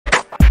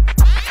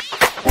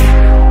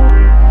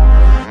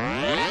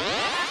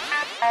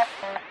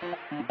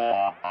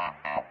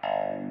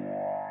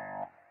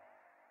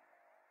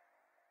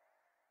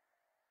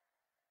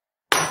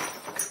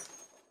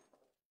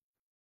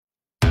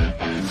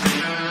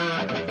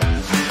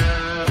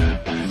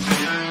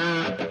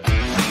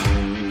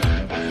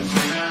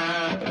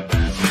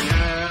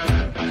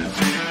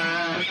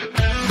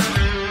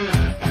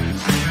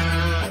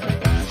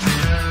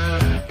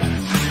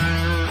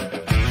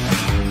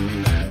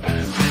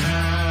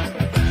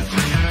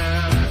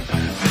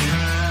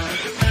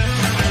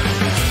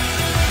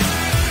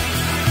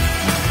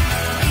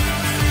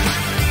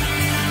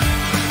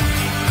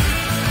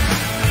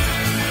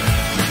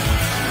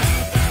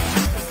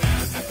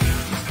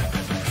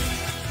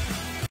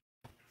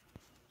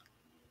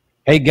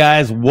Hey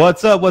guys,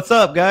 what's up? What's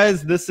up,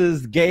 guys? This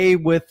is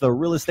Gabe with the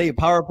Real Estate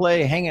Power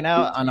Play, hanging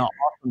out on an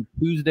awesome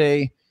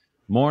Tuesday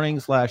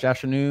morning /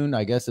 afternoon.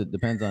 I guess it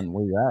depends on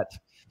where you're at.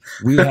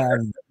 We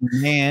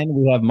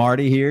have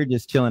Marty here,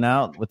 just chilling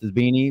out with his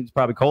beanie. It's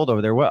probably cold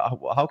over there.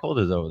 How cold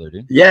is it over there,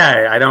 dude?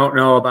 Yeah, I don't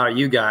know about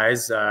you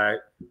guys.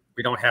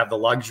 We don't have the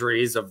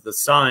luxuries of the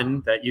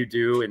sun that you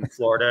do in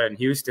Florida and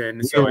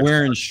Houston. So we're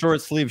wearing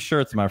short sleeve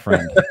shirts, my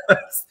friend.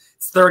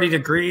 It's 30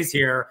 degrees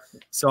here.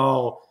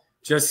 So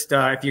just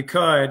if you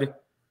could,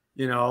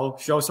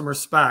 show some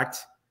respect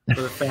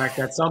for the fact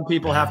that some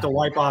people have to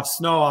wipe off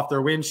snow off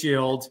their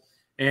windshield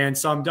and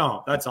some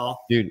don't. That's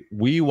all. Dude,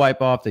 we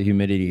wipe off the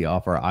humidity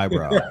off our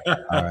eyebrow.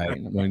 All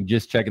right. When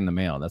just checking the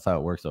mail. That's how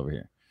it works over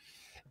here.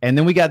 And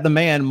then we got the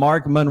man,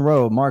 Mark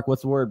Monroe. Mark,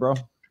 what's the word, bro?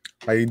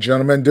 How you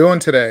gentlemen doing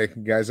today?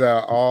 You guys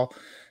are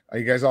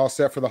you guys all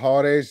set for the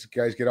holidays?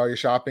 You guys get all your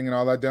shopping and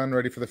all that done,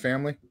 ready for the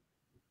family?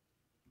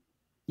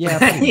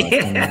 Yeah,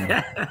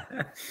 yeah.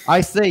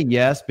 I say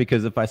yes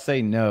because if I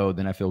say no,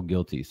 then I feel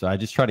guilty. So I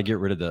just try to get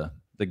rid of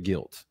the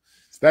guilt.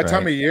 It's that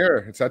time of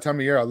year. It's that time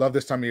of year. I love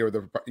this time of year.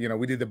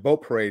 We did the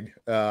boat parade.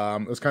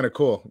 It was kind of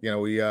cool.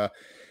 We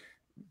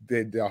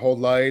did the whole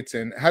lights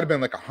and had been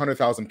like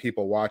 100,000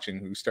 people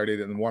watching. We started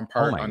in one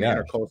part on the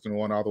intercoast and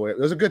one all the way. It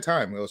was a good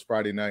time. It was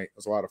Friday night. It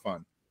was a lot of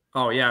fun.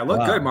 Oh yeah, it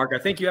looked good, Mark. I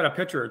think you had a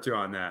picture or two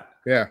on that.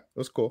 Yeah, it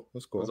was cool. It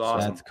was cool. It was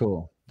awesome. That's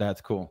cool.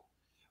 That's cool.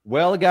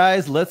 Well,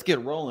 guys, let's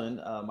get rolling.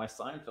 My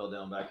sign fell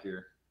down back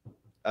here.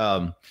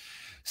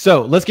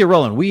 So let's get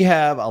rolling. We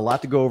have a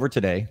lot to go over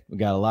today. We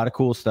got a lot of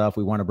cool stuff.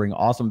 We want to bring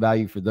awesome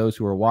value for those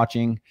who are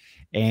watching.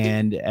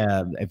 And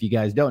if you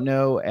guys don't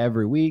know,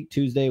 every week,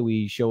 Tuesday,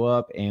 we show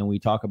up and we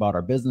talk about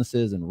our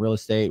businesses and real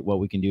estate, what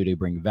we can do to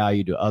bring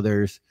value to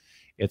others.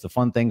 It's a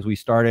fun things we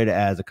started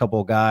as a couple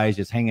of guys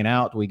just hanging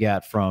out. We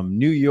got from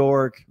New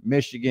York,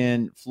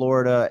 Michigan,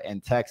 Florida,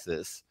 and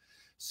Texas.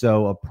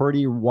 So a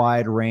pretty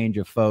wide range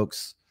of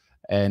folks.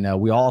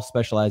 And we all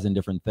specialize in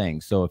different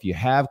things. So if you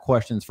have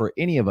questions for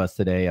any of us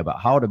today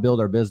about how to build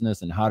our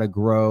business and how to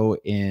grow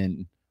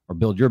in or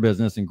build your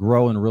business and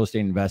grow in real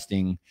estate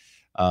investing,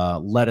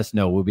 let us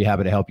know. We'll be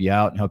happy to help you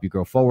out and help you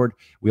grow forward.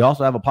 We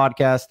also have a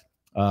podcast.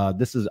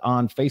 This is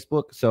on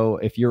Facebook. So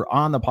if you're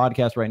on the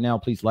podcast right now,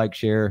 please like,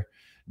 share,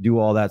 do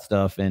all that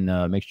stuff, and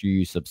make sure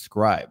you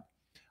subscribe.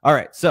 All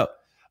right. So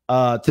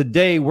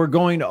today we're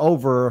going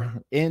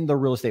over in the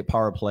real estate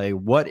power play.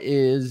 What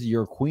is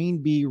your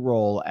queen bee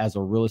role as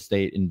a real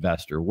estate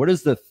investor? What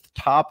is the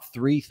top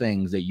 3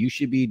 things that you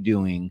should be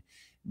doing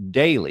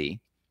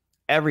daily,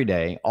 every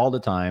day, all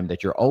the time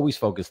that you're always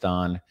focused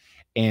on?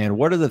 And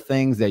what are the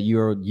things that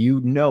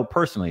you know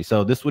personally?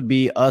 So this would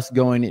be us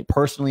going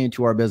personally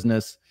into our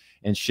business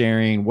and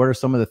sharing what are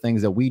some of the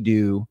things that we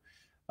do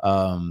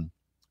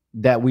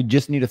that we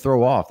just need to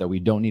throw off, that we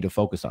don't need to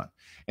focus on.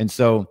 And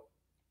so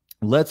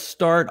let's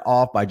start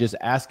off by just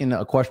asking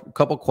a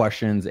couple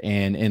questions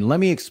and let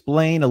me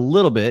explain a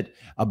little bit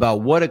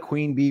about what a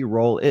queen bee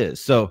role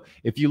is. So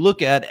if you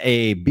look at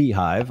a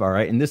beehive, all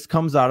right, and this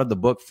comes out of the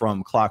book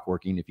from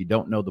Clockworking. If you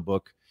don't know the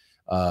book,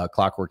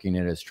 Clockworking,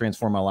 it has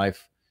transformed my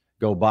life.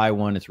 Go buy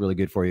one. It's really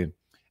good for you.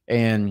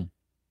 And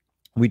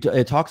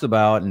it talks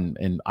about,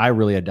 and I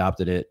really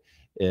adapted it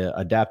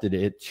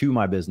to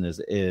my business,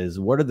 is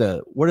what are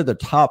the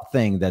top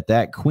thing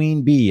that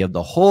queen bee of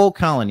the whole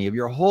colony of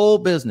your whole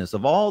business,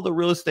 of all the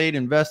real estate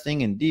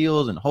investing and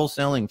deals and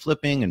wholesaling,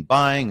 flipping and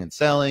buying and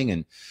selling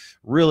and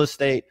real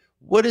estate,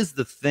 what is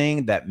the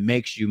thing that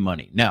makes you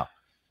money? Now,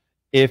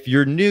 if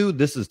you're new,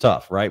 this is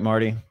tough, right,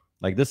 Marty?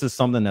 Like this is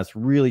something that's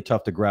really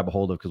tough to grab a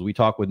hold of because we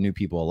talk with new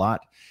people a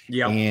lot.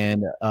 Yeah.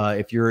 And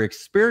if you're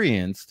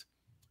experienced,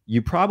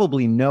 you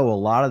probably know a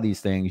lot of these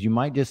things. You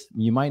might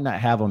not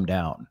have them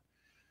down.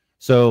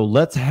 So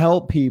let's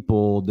help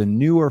people, the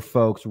newer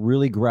folks,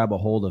 really grab a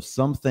hold of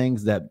some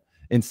things that,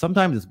 and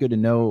sometimes it's good to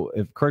know,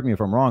 correct me if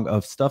I'm wrong,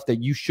 of stuff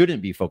that you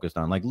shouldn't be focused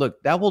on. Like,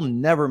 look, that will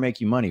never make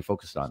you money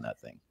focused on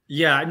that thing.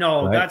 Yeah,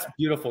 no, right? That's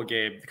beautiful,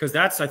 Gabe, because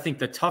that's, I think,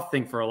 the tough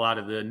thing for a lot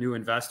of the new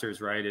investors,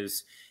 right,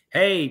 is,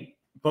 hey,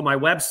 but my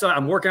website,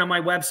 I'm working on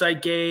my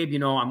website, Gabe,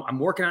 I'm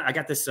working on, I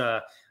got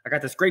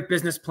this great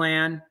business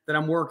plan that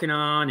I'm working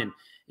on, and,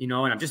 and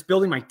I'm just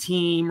building my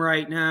team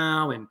right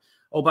now. And,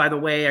 oh, by the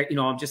way,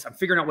 I'm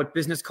figuring out what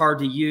business card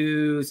to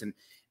use. And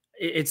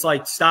it's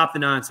like, stop the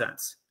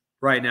nonsense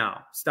right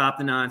now. Stop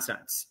the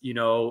nonsense.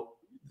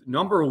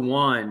 Number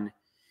one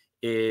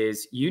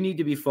is you need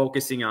to be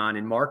focusing on,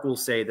 and Mark will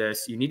say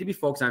this, you need to be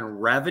focused on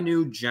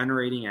revenue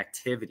generating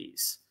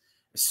activities,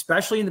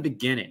 especially in the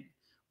beginning.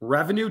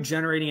 Revenue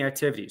generating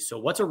activities. So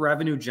what's a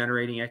revenue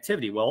generating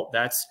activity? Well,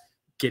 that's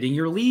getting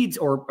your leads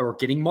or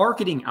getting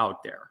marketing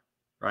out there,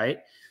 right?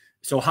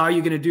 So how are you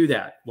going to do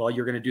that? Well,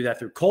 you're going to do that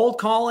through cold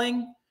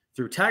calling,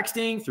 through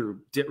texting, through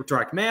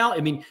direct mail.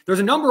 I mean, there's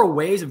a number of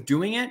ways of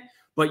doing it,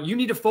 but you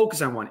need to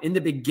focus on one. In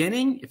the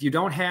beginning, if you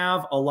don't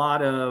have a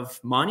lot of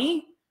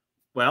money,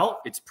 well,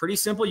 it's pretty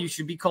simple. You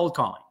should be cold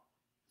calling.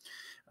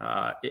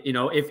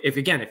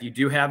 If you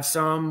do have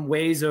some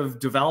ways of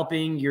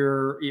developing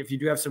if you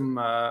do have some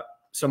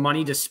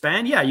money to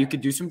spend, yeah, you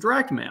could do some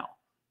direct mail,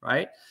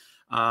 right?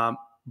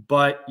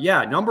 But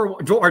yeah,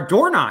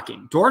 door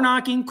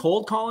knocking,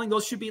 cold calling,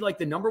 those should be like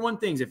the number one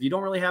things. If you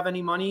don't really have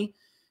any money,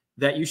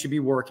 that you should be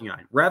working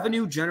on.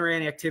 Revenue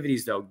generating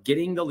activities, though,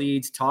 getting the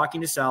leads,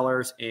 talking to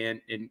sellers, and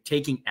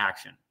taking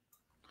action.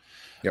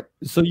 Yep.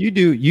 So you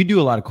do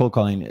a lot of cold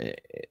calling.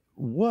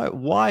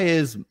 Why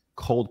is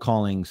cold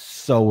calling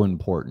so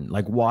important?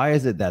 Like, why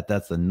is it that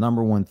that's the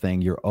number one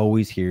thing you're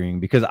always hearing?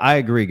 Because I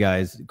agree,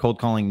 guys, cold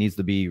calling needs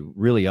to be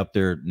really up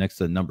there next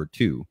to number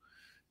 2.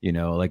 You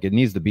know, like it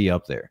needs to be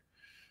up there.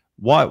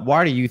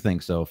 Why do you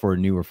think so for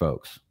newer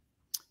folks?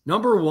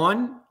 Number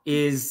one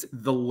is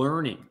the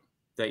learning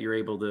that you're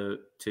able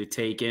to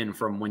take in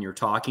from when you're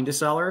talking to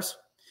sellers.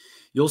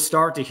 You'll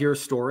start to hear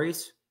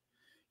stories.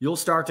 You'll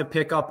start to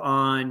pick up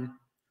on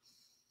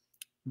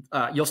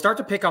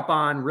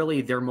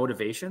really their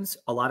motivations.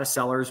 A lot of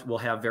sellers will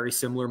have very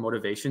similar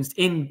motivations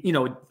in, you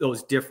know,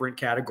 those different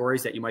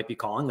categories that you might be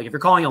calling. Like if you're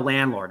calling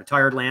a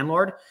tired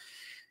landlord,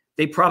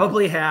 they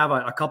probably have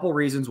a couple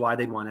reasons why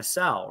they'd want to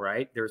sell,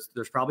 right?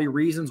 There's probably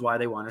reasons why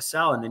they want to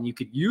sell. And then you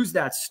could use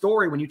that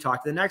story when you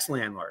talk to the next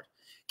landlord.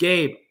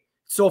 Gabe,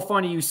 so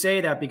funny you say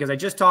that because I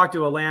just talked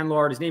to a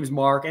landlord. His name's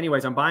Mark.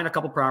 Anyways, I'm buying a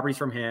couple properties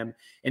from him.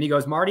 And he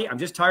goes, Marty, I'm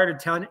just tired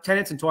of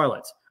tenants and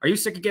toilets. Are you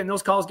sick of getting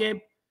those calls, Gabe?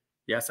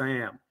 Yes, I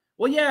am.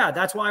 Well, yeah,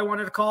 that's why I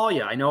wanted to call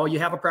you. I know you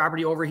have a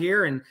property over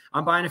here and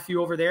I'm buying a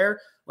few over there.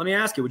 Let me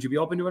ask you, would you be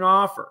open to an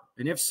offer?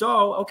 And if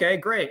so, okay,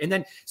 great. And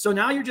then, so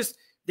now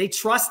they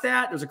trust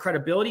that. There's a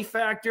credibility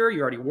factor.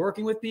 You're already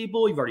working with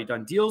people. You've already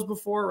done deals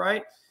before,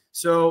 right?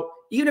 So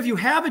even if you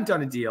haven't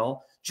done a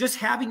deal, just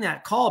having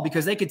that call,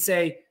 because they could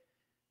say,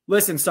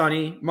 listen,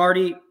 Sonny,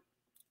 Marty,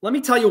 let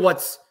me tell you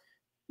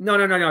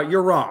no,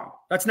 you're wrong.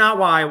 That's not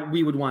why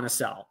we would want to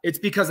sell. It's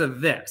because of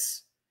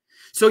this.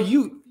 So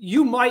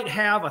you might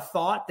have a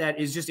thought that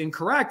is just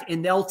incorrect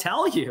and they'll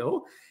tell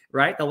you,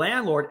 right, the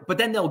landlord, but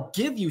then they'll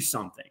give you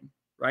something,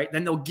 right?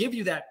 Then they'll give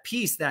you that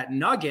piece, that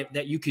nugget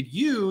that you could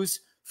use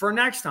for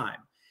next time.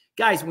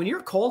 Guys, when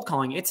you're cold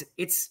calling,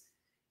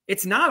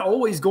 it's not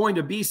always going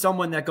to be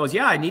someone that goes,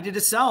 yeah, I needed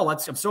to sell.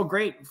 I'm so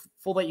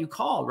grateful that you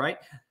called, right?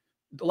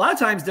 A lot of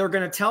times they're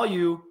going to tell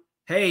you,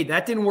 hey,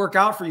 that didn't work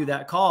out for you,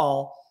 that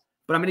call,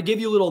 but I'm going to give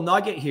you a little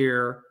nugget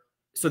here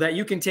so that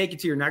you can take it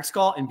to your next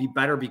call and be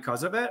better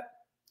because of it.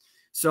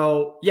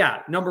 So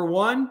yeah, number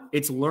one,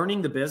 it's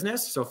learning the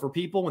business. So for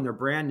people when they're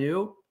brand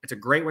new, it's a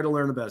great way to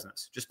learn the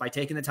business just by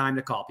taking the time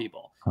to call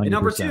people. 100%. And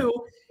number two,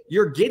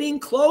 you're getting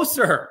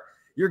closer.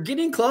 You're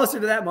getting closer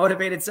to that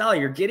motivated seller.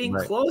 You're getting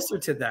closer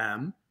to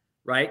them,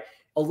 right?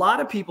 A lot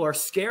of people are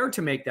scared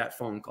to make that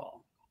phone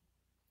call.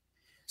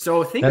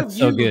 So think of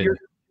you,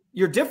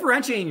 you're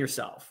differentiating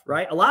yourself,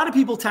 right? A lot of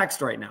people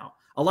text right now.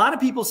 A lot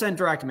of people send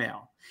direct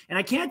mail. And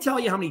I can't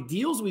tell you how many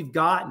deals we've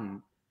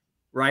gotten,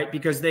 right?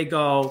 Because they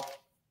go,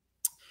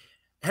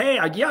 hey,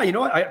 yeah, you know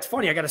what? It's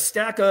funny. I got a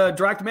stack of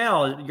direct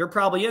mail. You're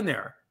probably in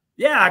there.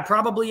 Yeah, I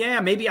probably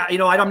am. Maybe,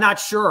 I'm not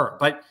sure,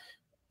 but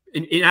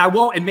and I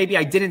won't. And maybe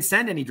I didn't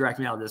send any direct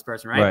mail to this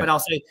person, right? But I'll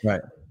say,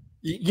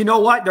 you know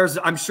what?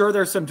 I'm sure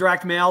there's some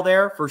direct mail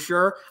there for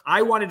sure.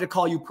 I wanted to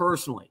call you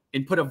personally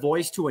and put a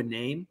voice to a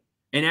name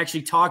and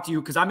actually talk to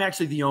you because I'm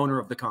actually the owner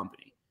of the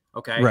company.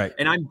 Okay. Right.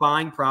 And I'm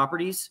buying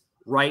properties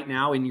right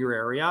now in your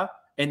area.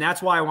 And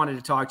that's why I wanted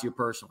to talk to you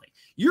personally.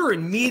 You're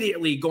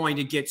immediately going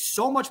to get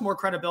so much more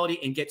credibility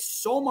and get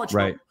so much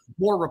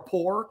more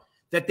rapport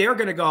that they're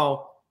going to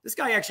go, this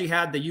guy actually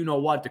had the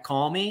you-know-what to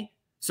call me.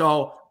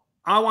 So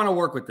I want to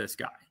work with this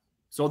guy.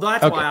 So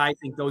that's why I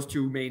think those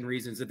two main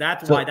reasons.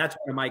 That's why that's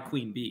one of my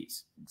queen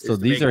bees. So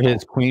these are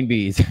his queen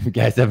bees. If you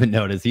guys haven't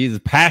noticed, he's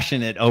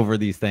passionate over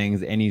these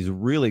things and he's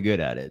really good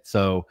at it.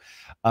 So,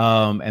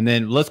 and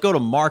then let's go to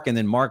Mark, and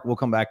then Mark will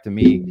come back to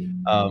me.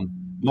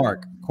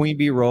 Mark, queen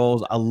bee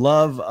roles. I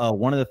love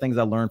one of the things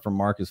I learned from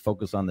Mark is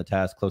focus on the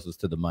task closest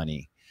to the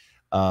money.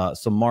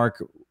 So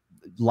Mark,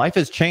 life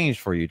has changed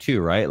for you too,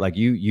 right? Like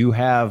you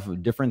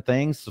have different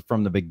things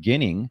from the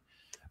beginning.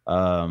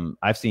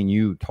 I've seen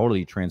you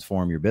totally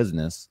transform your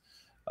business.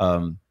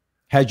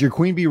 Has your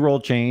queen bee role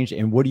changed,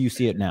 and what do you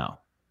see it now?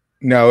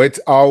 No, it's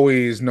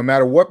always, no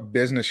matter what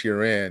business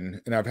you're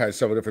in, and I've had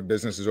several different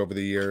businesses over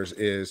the years,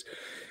 is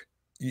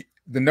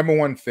the number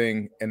one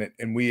thing,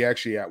 and we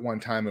actually at one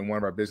time in one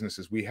of our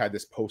businesses, we had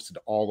this posted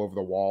all over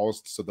the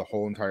walls so the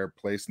whole entire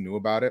place knew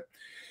about it.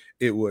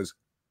 It was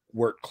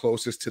work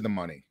closest to the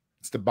money.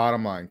 It's the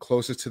bottom line,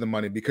 closest to the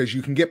money, because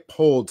you can get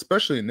pulled,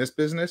 especially in this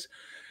business.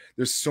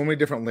 There's so many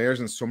different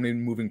layers and so many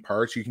moving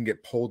parts. You can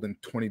get pulled in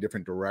 20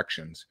 different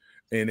directions,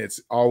 and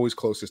it's always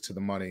closest to the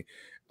money.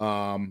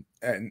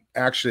 And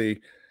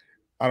actually,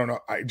 I don't know,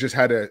 I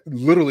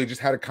literally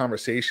just had a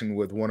conversation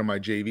with one of my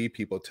JV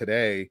people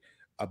today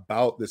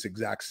about this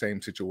exact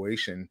same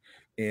situation.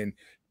 And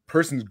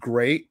person's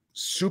great,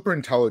 super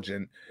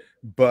intelligent,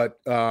 but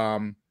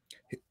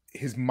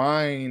his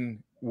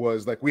mind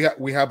was like, we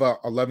have a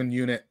 11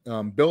 unit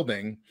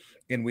building,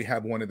 and we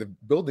have one of the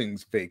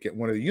buildings vacant,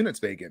 one of the units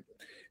vacant.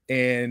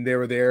 And they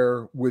were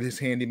there with his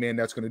handyman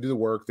that's going to do the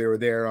work. They were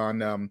there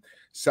on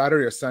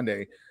Saturday or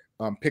Sunday,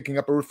 picking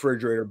up a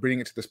refrigerator, bringing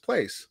it to this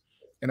place.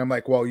 And I'm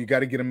like, well, you got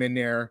to get them in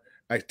there.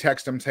 I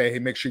text them, say, hey,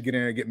 make sure you get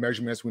in and get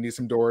measurements. We need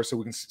some doors so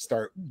we can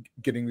start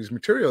getting these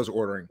materials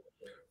ordering.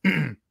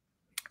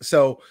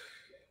 So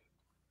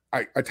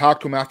I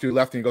talked to him after he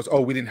left, and he goes,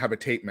 oh, we didn't have a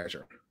tape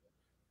measure.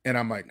 And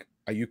I'm like,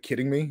 are you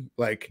kidding me?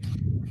 Like,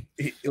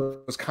 it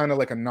was kind of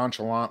like a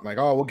nonchalant, like,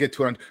 oh, we'll get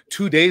to it.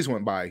 2 days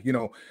went by, you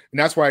know, and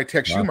that's why I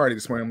text you, Marty,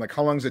 this morning. I'm like,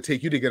 how long does it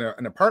take you to get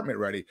an apartment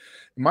ready?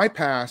 In my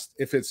past,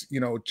 if it's,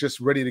 you know, just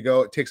ready to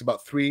go, it takes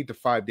about 3 to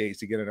 5 days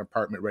to get an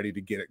apartment ready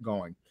to get it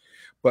going.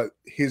 But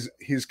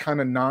he's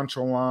kind of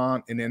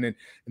nonchalant, and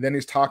then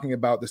he's talking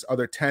about this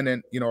other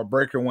tenant. You know, a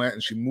breaker went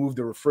and she moved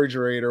the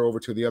refrigerator over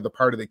to the other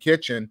part of the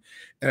kitchen,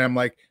 and I'm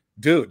like,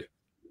 dude,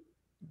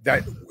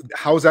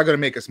 how is that going to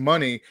make us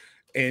money?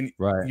 And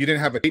you didn't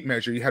have a tape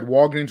measure. You had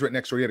Walgreens right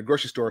next door. You had a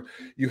grocery store.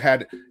 You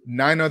had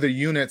 9 other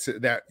units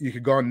that you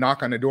could go and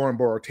knock on the door and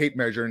borrow a tape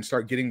measure and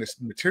start getting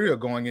this material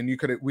going. And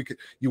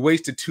you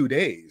wasted 2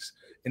 days,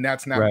 and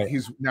that's not,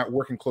 he's not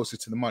working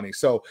closest to the money.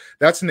 So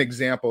that's an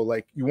example.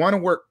 Like, you want to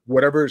work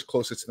whatever is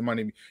closest to the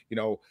money, you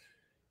know,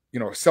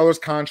 a seller's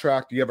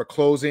contract, you have a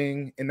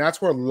closing, and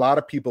that's where a lot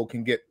of people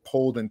can get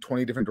pulled in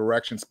 20 different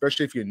directions,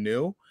 especially if you're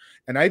new.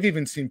 And I've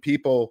even seen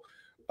people,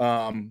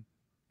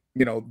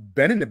 you know,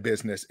 been in the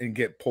business and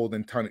get pulled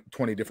in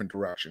 20 different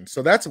directions.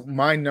 So that's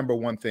my number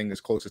one thing,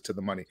 is closest to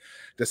the money.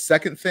 The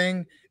second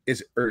thing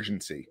is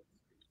urgency.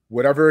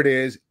 Whatever it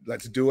is,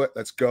 let's do it.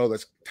 Let's go.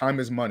 Time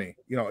is money.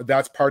 You know,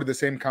 that's part of the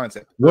same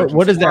concept.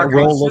 What does that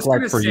role look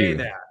like for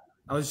you?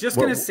 I was just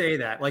going to say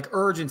that, like,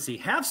 urgency.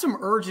 Have some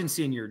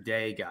urgency in your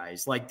day,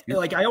 guys. Like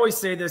I always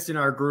say this in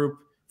our group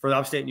for the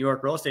Upstate New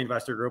York Real Estate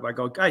Investor Group. I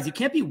go, guys, you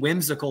can't be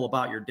whimsical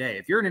about your day.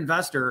 If you're an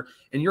investor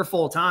and you're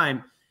full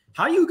time,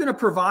 how are you going to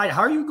provide?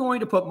 How are you going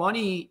to put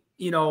money,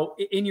 you know,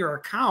 in your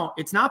account?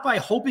 It's not by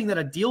hoping that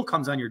a deal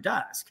comes on your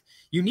desk.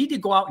 You need to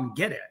go out and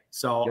get it.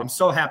 So I'm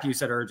so happy you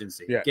said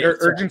urgency. Yeah,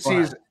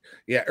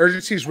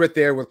 urgency is right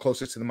there with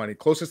closest to the money.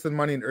 Closest to the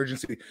money and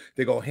urgency,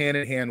 they go hand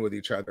in hand with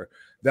each other.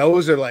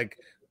 Those are like,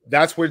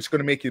 that's where it's going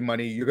to make you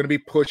money. You're going to be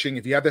pushing.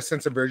 If you have that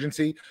sense of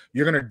urgency,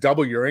 you're going to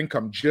double your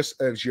income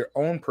just as your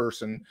own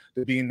person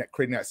creating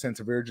that sense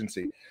of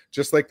urgency.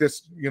 Just like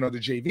this, you know, the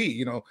JV,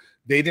 you know,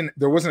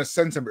 there wasn't a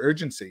sense of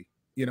urgency,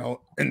 you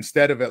know,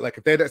 instead of it, like,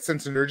 if they had that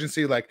sense of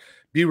urgency, like,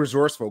 be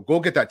resourceful,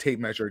 go get that tape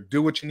measure,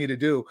 do what you need to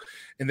do.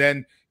 And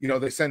then, you know,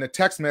 they send a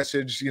text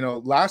message, you know,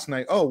 last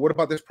night, oh, what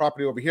about this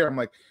property over here? I'm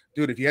like,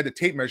 dude, if you had the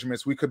tape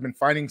measurements, we could have been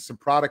finding some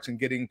products and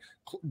getting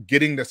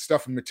the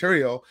stuff and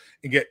material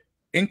and get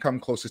income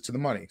closest to the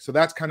money. So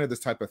that's kind of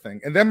this type of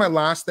thing. And then my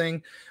last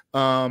thing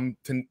to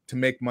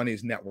make money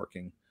is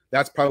networking.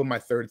 That's probably my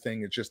third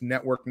thing. It's just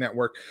network. And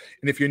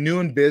if you're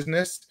new in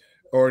business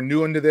or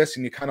new into this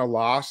and you're kind of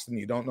lost and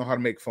you don't know how to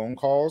make phone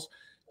calls,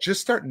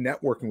 just start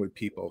networking with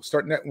people.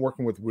 Start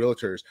networking with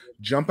realtors.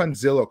 Jump on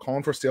Zillow,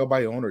 calling for sale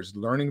by owners,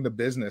 learning the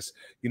business.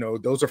 You know,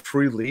 those are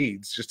free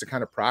leads just to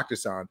kind of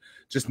practice on.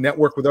 Just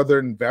network with other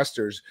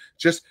investors.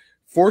 Just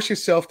force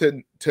yourself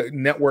to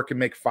network and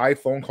make 5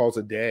 phone calls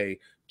a day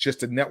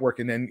just to network,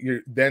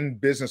 and then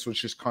business was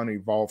just kind of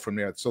evolve from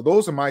there. So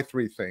those are my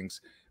 3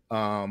 things.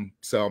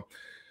 So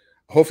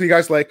hopefully you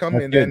guys like them.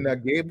 That's good.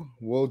 Then Gabe,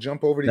 we'll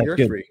jump over to your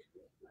 3.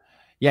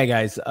 Yeah,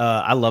 guys,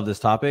 I love this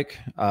topic.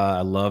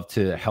 I love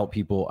to help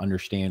people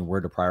understand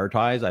where to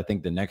prioritize. I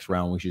think the next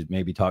round we should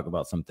maybe talk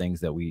about some things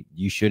that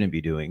you shouldn't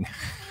be doing,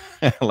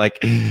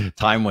 like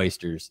time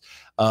wasters.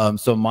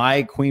 So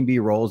my queen bee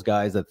roles,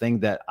 guys, the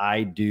thing that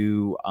I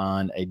do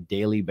on a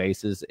daily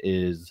basis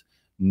is,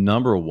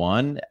 number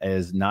one,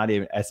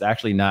 it's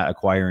actually not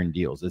acquiring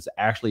deals. It's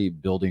actually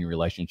building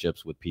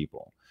relationships with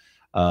people.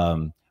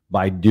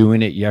 By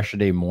doing it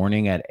yesterday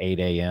morning at 8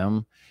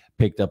 a.m.,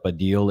 picked up a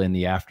deal in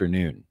the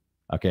afternoon.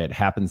 Okay, it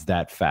happens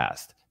that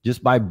fast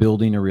just by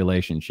building a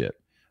relationship.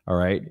 All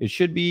right, it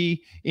should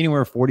be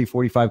anywhere 40,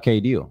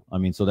 45K deal. I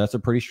mean, so that's a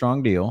pretty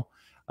strong deal.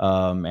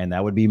 And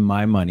that would be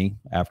my money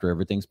after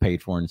everything's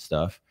paid for and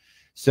stuff.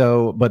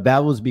 So, but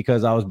that was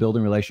because I was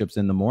building relationships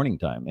in the morning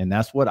time, and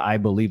that's what I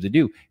believe to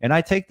do. And I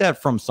take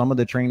that from some of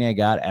the training I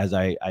got as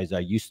I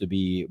used to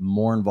be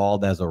more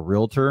involved as a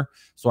realtor.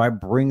 So I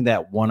bring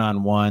that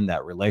one-on-one,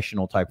 that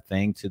relational type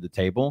thing to the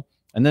table.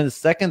 And then the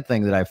second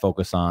thing that I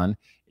focus on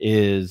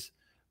is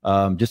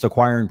just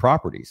acquiring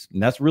properties.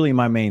 And that's really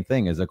my main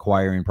thing, is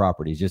acquiring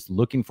properties, just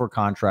looking for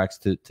contracts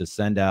to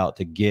send out,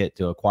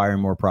 to acquire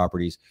more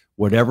properties,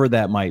 whatever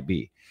that might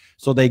be.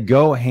 So they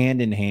go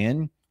hand in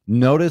hand.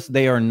 Notice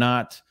they are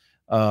not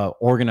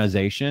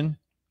organization,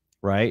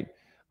 right?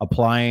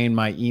 Applying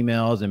my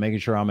emails and making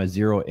sure I'm a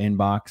 0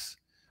 inbox.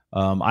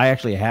 I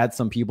actually had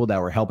some people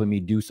that were helping me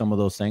do some of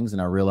those things,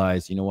 and I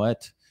realized, you know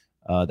what?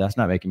 That's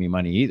not making me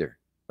money either,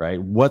 right?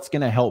 What's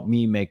going to help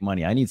me make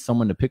money? I need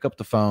someone to pick up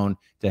the phone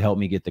to help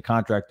me get the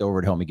contract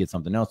over, to help me get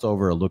something else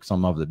over, or look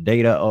some of the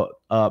data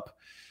up.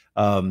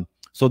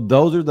 So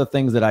those are the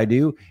things that I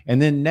do.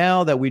 And then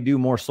now that we do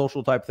more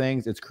social type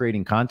things, it's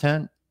creating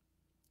content.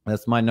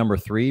 That's my number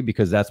 3,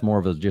 because that's more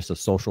of just a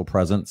social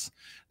presence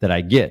that I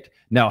get.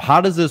 Now,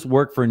 how does this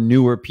work for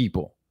newer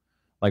people?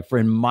 Like,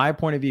 from my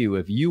point of view,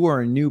 if you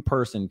are a new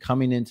person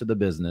coming into the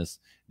business,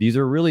 These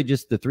are really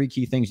just the 3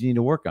 key things you need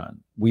to work on.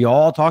 We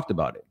all talked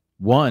about it.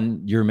 One,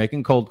 you're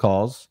making cold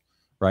calls,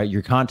 right?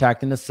 You're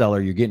contacting the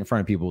seller. You're getting in front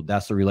of people.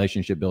 That's the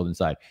relationship building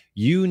side.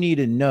 You need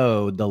to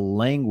know the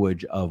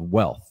language of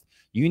wealth.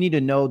 You need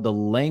to know the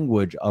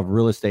language of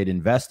real estate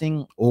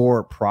investing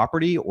or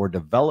property or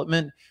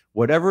development,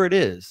 whatever it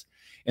is.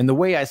 And the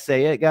way I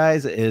say it,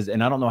 guys, is,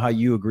 and I don't know how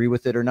you agree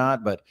with it or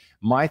not, but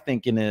my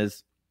thinking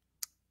is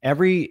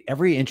every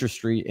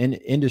industry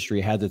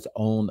has its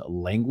own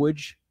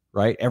language,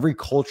 right? Every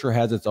culture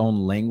has its own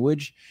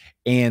language.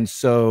 And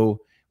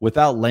so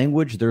without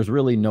language, there's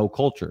really no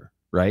culture,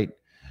 right?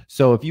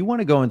 So if you want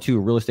to go into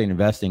real estate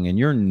investing and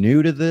you're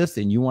new to this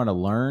and you want to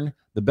learn,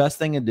 the best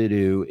thing to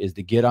do is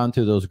to get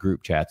onto those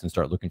group chats and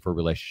start looking for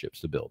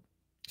relationships to build.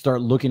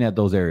 Start looking at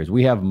those areas.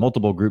 We have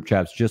multiple group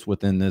chats just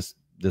within this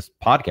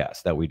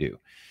podcast that we do.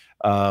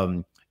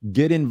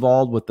 Get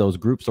involved with those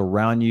groups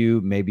around you,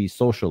 maybe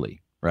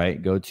socially,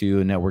 right? Go to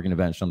a networking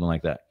event, something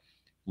like that.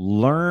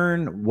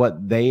 Learn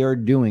what they are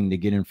doing to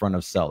get in front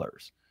of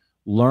sellers.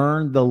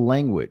 Learn the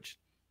language.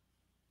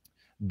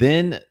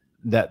 Then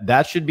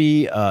that should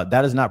be,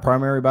 that is not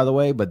primary, by the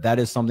way, but that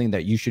is something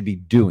that you should be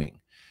doing.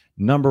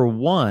 Number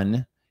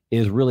one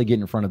is really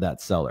getting in front of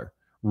that seller,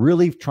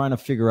 really trying to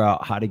figure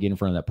out how to get in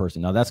front of that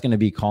person. Now that's going to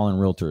be calling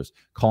realtors,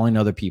 calling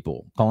other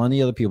people, calling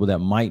the other people that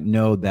might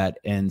know that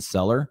end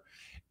seller.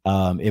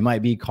 It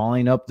might be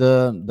calling up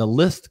the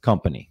list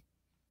company,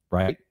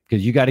 right?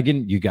 Because you got to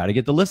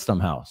get the list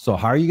somehow. So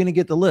how are you going to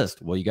get the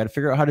list? Well, you got to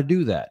figure out how to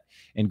do that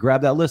and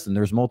grab that list. And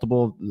there's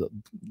multiple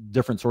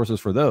different sources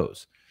for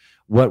those.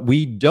 What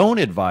we don't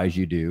advise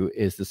you do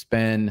is to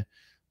spend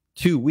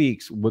 2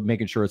 weeks with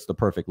making sure it's the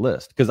perfect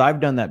list. Because I've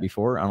done that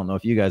before. I don't know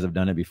if you guys have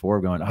done it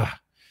before, going,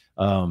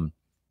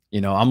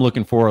 you know, I'm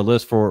looking for a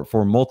list for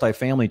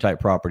multifamily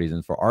type properties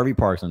and for RV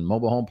parks and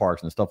mobile home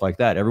parks and stuff like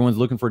that. Everyone's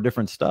looking for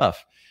different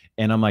stuff.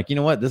 And I'm like, you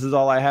know what? This is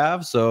all I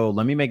have. So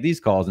let me make these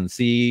calls and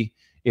see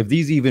if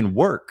these even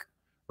work,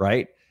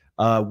 right?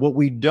 What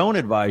we don't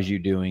advise you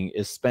doing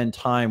is spend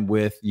time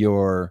with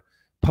your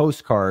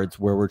postcards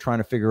where we're trying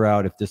to figure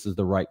out if this is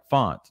the right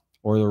font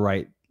or the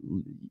right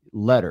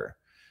letter.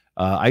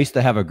 I used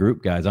to have a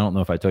group, guys. I don't know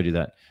if I told you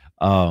that.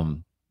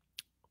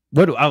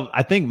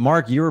 I think,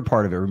 Mark, you were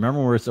part of it.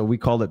 Remember so we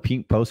called it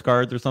pink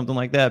postcards or something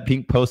like that,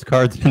 pink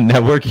postcards and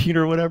networking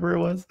or whatever it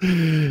was.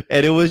 And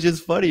it was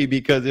just funny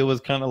because it was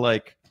kind of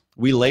like,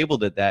 we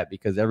labeled it that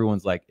because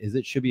everyone's like,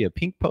 should be a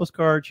pink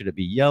postcard? Should it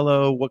be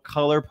yellow? What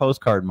color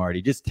postcard,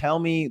 Marty? Just tell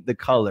me the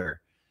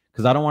color,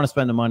 because I don't want to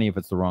spend the money if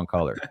it's the wrong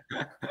color.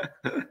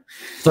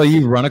 So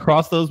you've run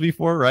across those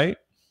before, right?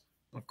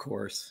 Of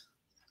course.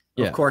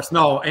 Yeah. Of course.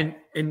 No.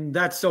 And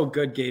that's so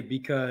good, Gabe,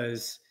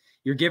 because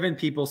you're giving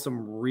people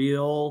some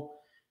real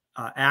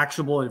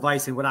actionable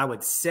advice. And what I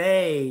would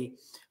say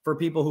for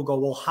people who go,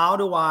 well, how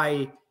do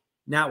I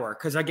network?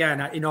 Because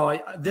again, you know,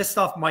 this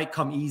stuff might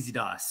come easy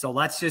to us. So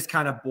let's just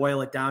kind of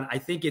boil it down. I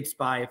think it's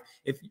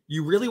if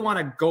you really want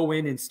to go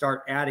in and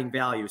start adding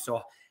value.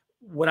 So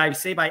what I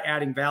say by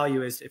adding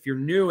value is if you're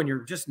new and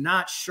you're just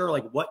not sure,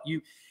 like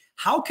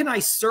how can I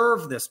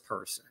serve this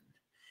person?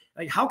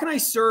 Like, how can I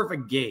serve a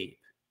Gabe?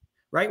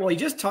 Right. Well, he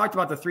just talked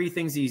about the 3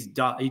 things he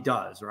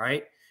does,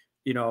 right?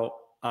 You know,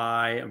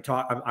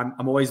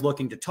 I'm always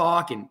looking to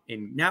talk and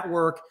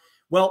network.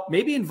 Well,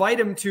 maybe invite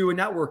him to a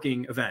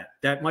networking event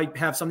that might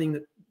have something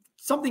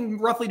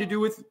roughly to do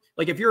with,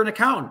 like, if you're an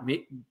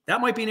accountant, that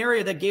might be an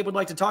area that Gabe would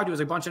like to talk to, is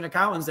a bunch of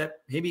accountants that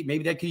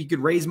maybe that he could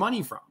raise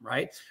money from,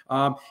 right?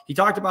 He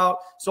talked about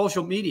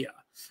social media.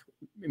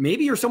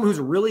 Maybe you're someone who's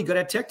really good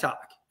at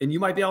TikTok and you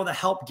might be able to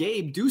help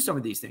Gabe do some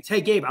of these things.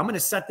 Hey, Gabe, I'm going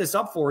to set this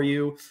up for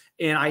you.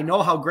 And I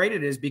know how great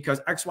it is because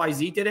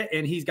XYZ did it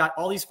and he's got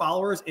all these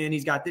followers and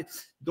he's got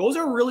this. Those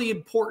are really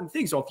important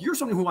things. So if you're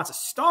someone who wants to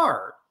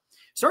start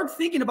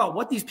thinking about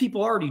what these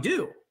people already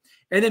do.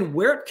 And then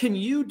what can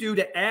you do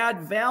to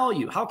add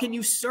value? How can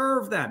you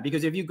serve them?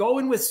 Because if you go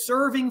in with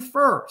serving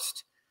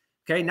first,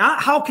 okay,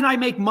 not how can I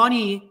make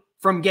money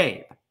from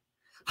Gabe?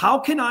 How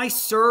can I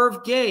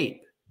serve Gabe?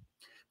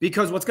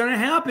 Because what's going to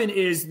happen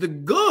is the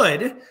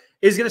good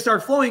is going to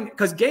start flowing,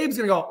 because Gabe's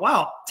going to go,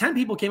 wow, 10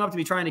 people came up to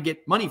me trying to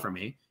get money from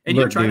me. And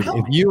you're trying to help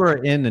me. If you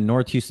are in the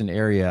North Houston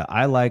area,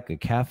 I like a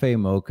cafe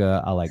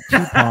mocha. I like 2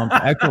 pumps,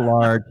 extra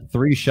large,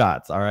 3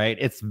 shots. All right.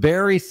 It's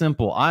very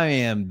simple. I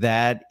am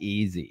that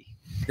easy.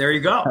 There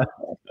you go.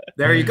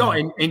 There you go.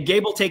 And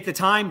Gabe will take the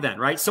time then,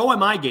 right? So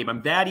am I, Gabe.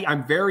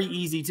 I'm very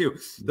easy too.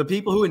 The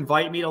people who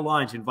invite me to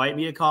lunch, invite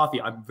me to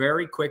coffee, I'm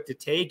very quick to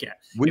take it.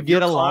 We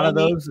get a lot of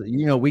those,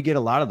 you know, we get a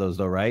lot of those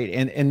though, right?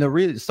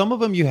 And some of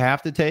them you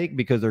have to take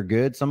because they're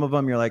good. Some of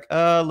them you're like,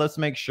 let's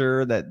make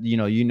sure that,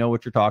 you know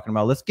what you're talking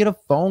about. Let's get a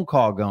phone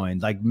call going,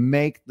 like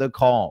make the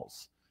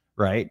calls,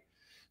 right?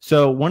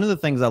 So one of the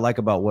things I like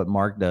about what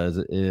Mark does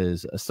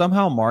is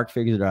somehow Mark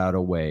figured out a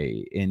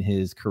way in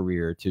his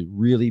career to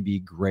really be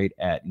great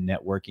at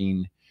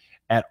networking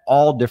at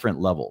all different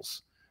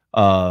levels.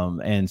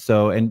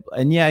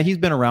 And yeah, he's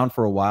been around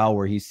for a while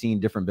where he's seen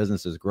different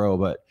businesses grow,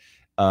 but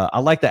I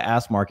like to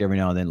ask Mark every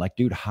now and then, like,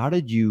 dude, how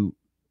did you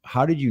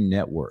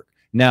network?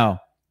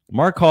 Now,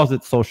 Mark calls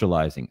it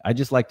socializing. I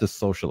just like to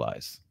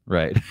socialize,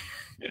 right?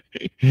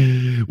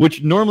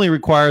 Which normally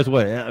requires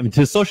what? I mean,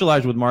 to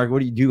socialize with Mark,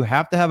 what do you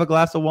have to have a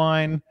glass of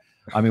wine?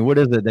 I mean, what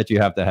is it that you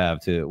have to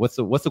have to? What's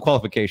the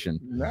qualification?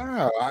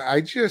 No,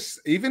 I just,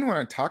 even when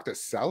I talk to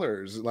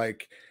sellers,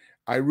 like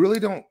I really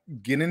don't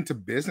get into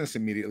business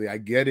immediately. I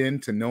get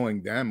into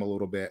knowing them a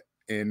little bit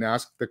and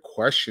ask the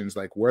questions,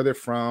 like where they're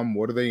from,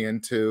 what are they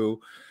into.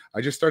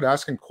 I just start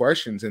asking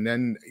questions, and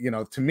then, you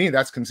know, to me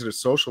that's considered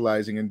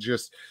socializing,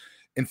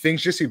 and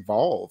things just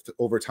evolved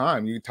over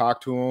time. You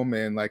talk to them,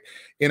 and like,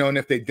 you know, and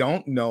if they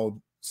don't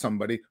know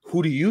somebody,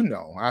 who do you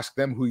know? Ask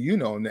them who you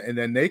know, and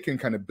then they can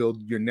kind of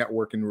build your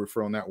network and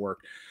referral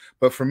network.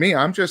 But for me,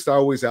 I'm just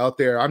always out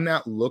there. I'm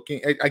not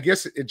looking. I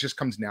guess it just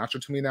comes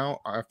natural to me now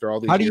after all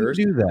these years.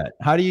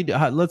 How do you do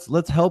that?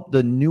 Let's help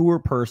the newer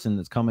person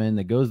that's coming in,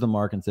 that goes to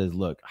Mark and says,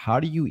 look, how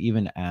do you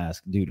even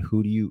ask, dude,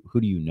 who do you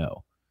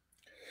know?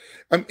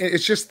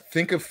 It's just,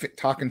 think of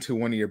talking to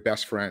one of your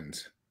best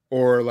friends,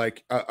 or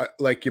like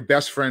your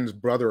best friend's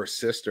brother or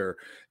sister,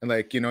 and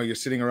like, you know, you're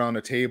sitting around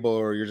a table,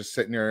 or you're just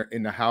sitting there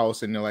in the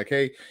house, and you're like,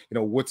 hey, you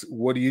know,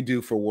 what do you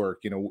do for work?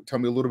 You know, tell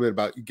me a little bit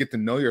about you. Get to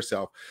know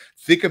yourself.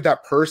 Think of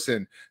that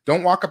person.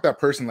 Don't walk up that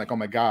person like, oh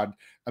my God.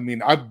 I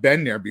mean, I've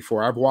been there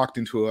before. I've walked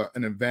into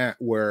an event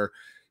where,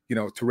 you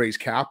know, to raise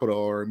capital,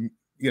 or,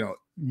 you know,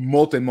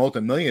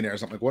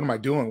 multi-millionaires. I'm like, what am I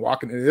doing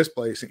walking into this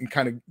place? And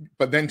kind of,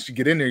 but then to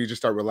get in there, you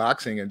just start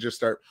relaxing and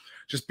just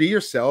be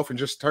yourself, and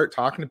just start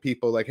talking to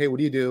people like, hey, what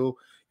do you do?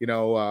 You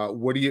know,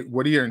 what are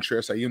your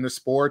interests? Are you into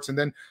sports? And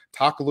then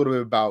talk a little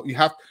bit about, you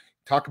have to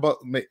talk about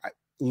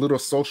little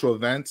social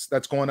events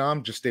that's going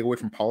on. Just stay away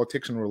from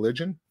politics and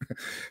religion.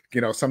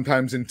 You know,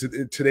 sometimes in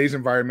today's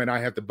environment, I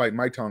have to bite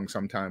my tongue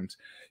sometimes,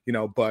 you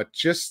know, but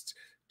just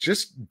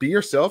be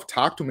yourself,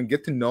 talk to them and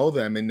get to know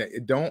them. And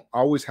it don't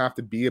always have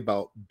to be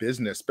about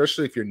business,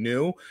 especially if you're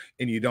new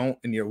and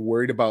you're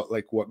worried about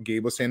like what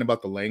Gabe was saying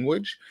about the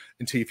language.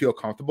 Until you feel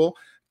comfortable,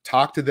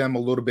 talk to them a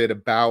little bit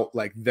about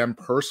like them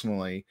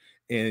personally,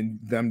 and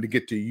them to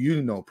get to,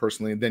 you know,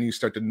 personally. And then you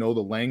start to know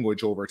the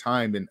language over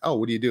time, and, oh,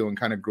 what do you do? And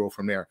kind of grow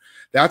from there.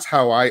 That's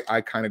how I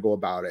kind of go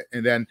about it.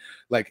 And then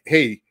like,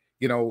 hey,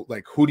 you know,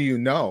 like, who do you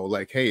know?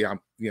 Like, hey,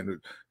 you know,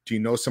 do you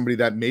know somebody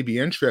that may be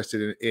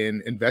interested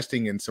in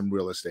investing in some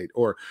real estate?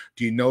 Or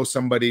do you know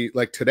somebody,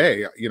 like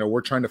today, you know,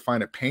 we're trying to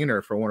find a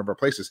painter for one of our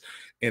places,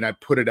 and I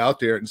put it out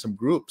there in some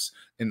groups,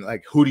 and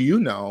like, who do you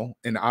know?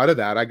 And out of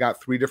that, I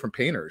got 3 different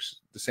painters,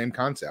 the same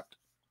concept.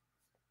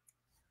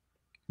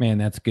 Man,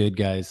 that's good,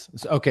 guys.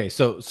 Okay,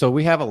 so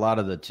we have a lot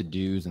of the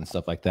to-dos and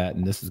stuff like that,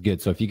 and this is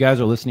good. So if you guys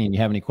are listening and you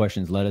have any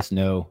questions, let us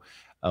know.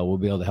 We'll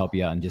be able to help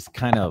you out, and just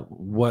kind of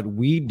what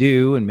we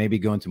do, and maybe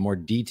go into more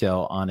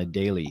detail on a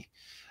daily.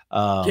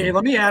 Okay,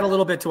 let me add a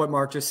little bit to what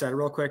Mark just said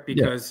real quick,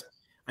 because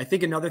I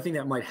think another thing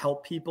that might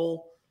help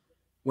people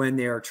when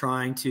they're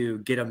trying to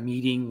get a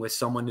meeting with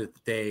someone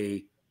that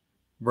they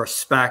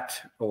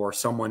respect, or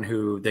someone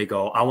who they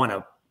go, I want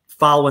to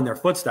follow in their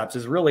footsteps,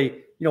 is really,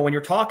 you know, when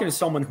you're talking to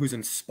someone who's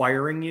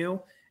inspiring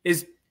you,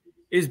 is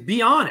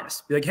be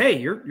honest. Be like, hey,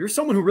 you're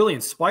someone who really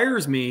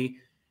inspires me,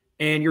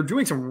 and you're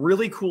doing some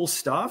really cool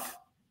stuff,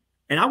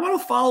 and I want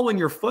to follow in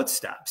your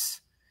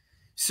footsteps.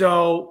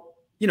 So,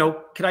 you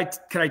know, could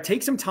I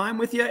take some time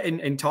with you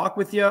and talk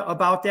with you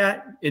about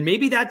that? And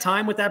maybe that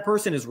time with that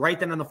person is right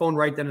then on the phone,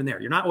 right then and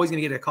there. You're not always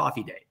going to get a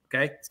coffee date.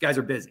 Okay. These guys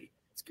are busy.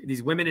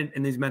 These women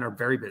and these men are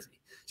very busy.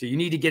 So you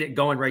need to get it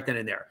going right then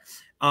and there.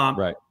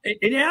 Right.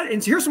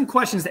 And here's some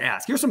questions to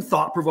ask. Here's some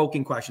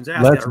thought-provoking questions to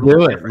ask. Let's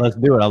do it. Let's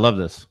do it. I love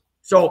this.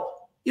 So,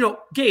 you know,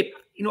 Gabe,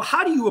 you know,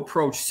 how do you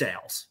approach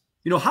sales?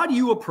 You know, how do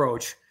you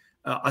approach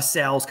a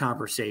sales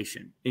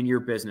conversation in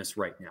your business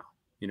right now?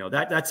 You know,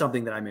 that's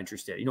something that I'm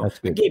interested in. You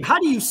know, Gabe, how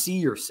do you see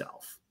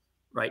yourself?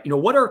 Right. You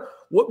know,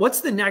 what's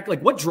the next,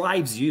 like, what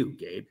drives you,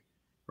 Gabe?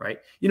 Right.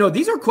 You know,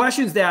 these are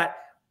questions that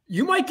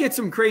you might get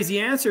some crazy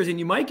answers, and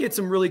you might get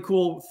some really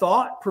cool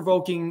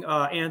thought-provoking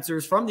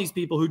answers from these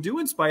people who do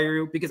inspire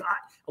you, because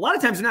a lot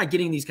of times they're not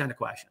getting these kind of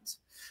questions.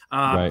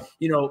 Right.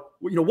 You know,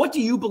 what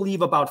do you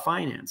believe about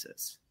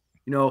finances?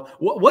 You know,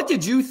 what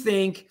did you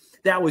think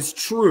that was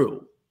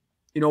true?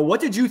 You know,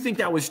 what did you think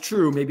that was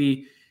true?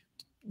 Maybe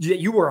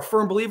you were a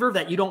firm believer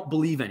that you don't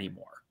believe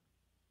anymore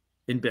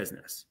in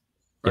business,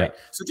 right? Yeah.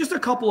 So just a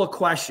couple of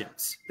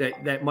questions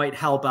that might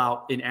help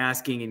out in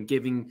asking and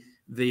giving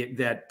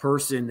that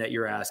person that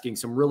you're asking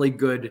some really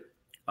good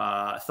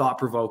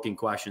thought-provoking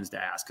questions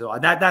to ask. So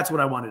that's what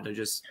I wanted to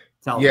just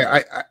tell.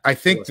 Yeah, I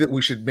think that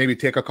we should maybe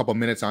take a couple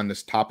minutes on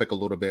this topic a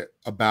little bit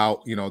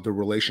about, you know, the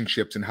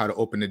relationships and how to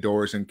open the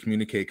doors and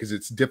communicate, because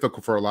it's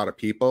difficult for a lot of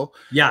people.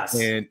 Yes.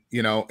 And,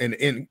 you know,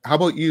 and how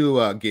about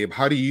you, Gabe?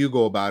 How do you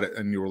go about it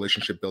in your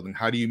relationship building?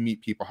 How do you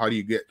meet people? How do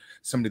you get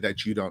somebody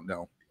that you don't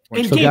know?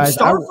 And Gabe, guys,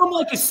 start from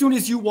like as soon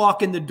as you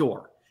walk in the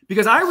door,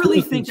 because I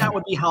really think that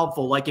would be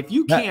helpful. Like if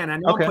you can, I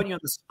know I'm putting you on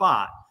the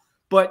spot,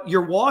 but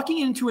you're walking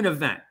into an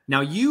event.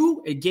 Now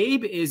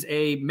Gabe is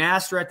a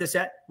master at this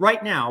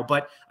right now,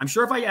 but I'm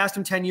sure if I asked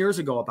him 10 years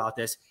ago about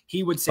this,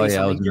 he would say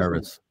something different.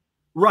 Nervous.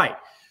 Right.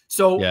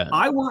 So Yeah.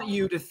 I want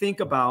you to think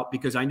about,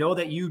 because I know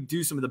that you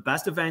do some of the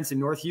best events in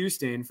North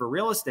Houston for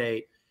real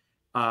estate,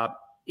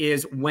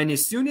 is when,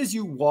 as soon as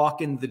you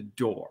walk in the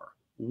door,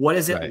 what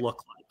does it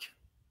look like?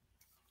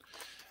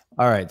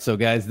 All right. So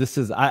guys, this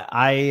is,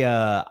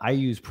 I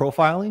use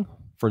profiling.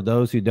 For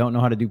those who don't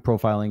know how to do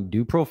profiling,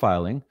 do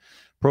profiling.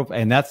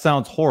 And that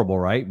sounds horrible,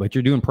 right? But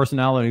you're doing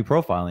personality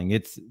profiling.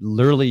 It's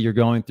literally, you're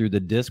going through the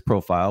DISC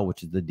profile,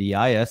 which is the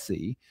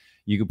DISC.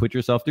 You can put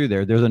yourself through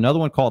there. There's another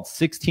one called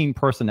 16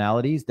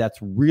 personalities. That's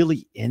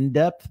really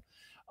in-depth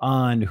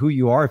on who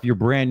you are. If you're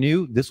brand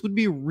new, this would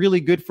be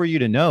really good for you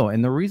to know.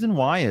 And the reason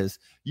why is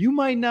you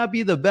might not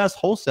be the best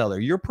wholesaler.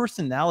 Your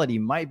personality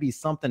might be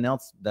something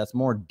else that's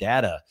more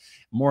data,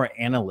 more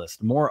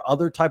analyst, more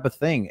other type of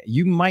thing.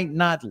 You might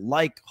not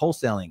like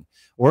wholesaling,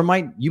 or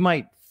you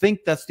might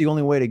think that's the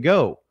only way to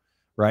go,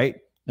 right?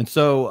 And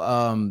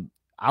so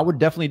I would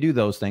definitely do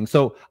those things.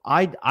 So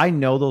I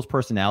know those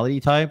personality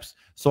types.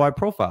 So I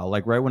profile,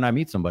 like right when I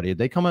meet somebody, if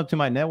they come up to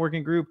my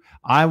networking group,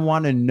 I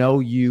want to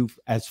know you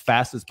as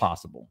fast as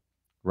possible,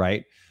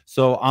 right?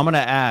 So I'm going to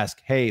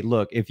ask, hey,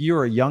 look, if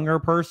you're a younger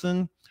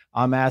person,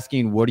 I'm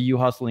asking, what are you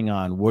hustling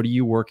on? What are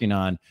you working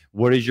on?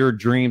 What is your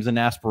dreams and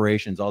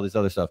aspirations? All this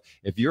other stuff.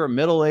 If you're a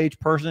middle-aged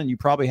person, you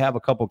probably have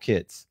a couple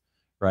kids,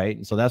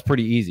 right? So that's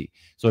pretty easy.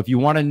 So if you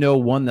want to know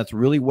one that's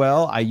really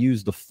well, I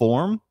use the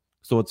form.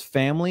 So it's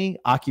family,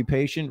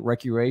 occupation,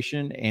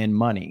 recreation, and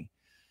money,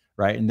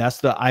 right? And that's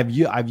the I've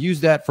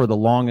used that for the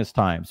longest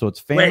time. So it's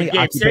family, Wait,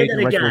 Gabe, occupation, say that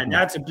again. recreation.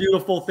 That's a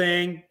beautiful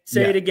thing.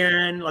 Say it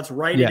again. Let's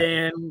write it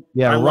in.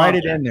 Yeah, write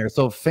it in there.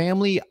 So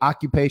family,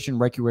 occupation,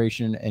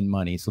 recreation, and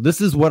money. So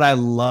this is what I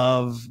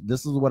love.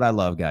 This is what I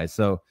love, guys.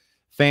 So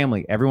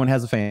family, everyone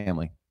has a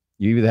family.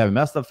 You either have a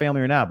messed up family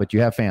or not, but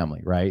you have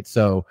family, right?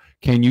 So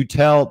can you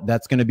tell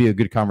that's going to be a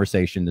good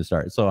conversation to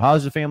start? So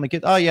how's your family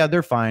kids? Oh yeah,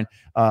 they're fine.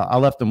 I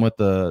left them with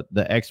the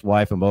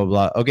ex-wife and blah,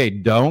 blah, blah. Okay,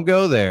 don't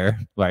go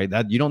there, right?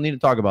 That you don't need to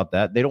talk about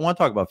that. They don't want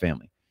to talk about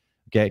family.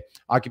 Okay.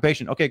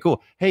 Occupation. Okay,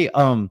 cool. Hey,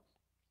 so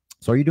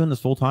are you doing this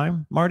full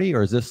time, Marty?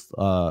 Or is this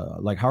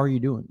like, how are you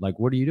doing? Like,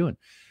 what are you doing?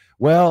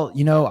 Well,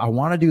 you know, I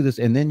want to do this.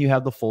 And then you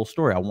have the full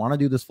story. I want to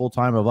do this full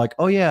time of like,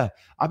 oh yeah,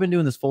 I've been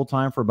doing this full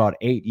time for about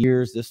 8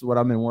 years. This is what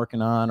I've been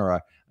working on.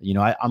 Or,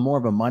 I'm more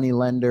of a money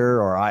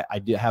lender, or I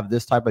do have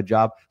this type of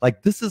job.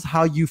 Like, this is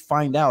how you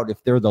find out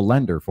if they're the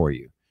lender for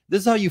you.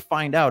 This is how you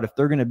find out if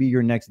they're going to be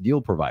your next deal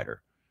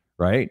provider,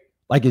 right?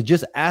 Like, it's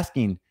just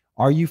asking,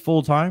 are you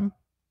full time?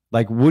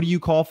 Like, what do you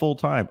call full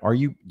time?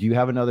 Do you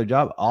have another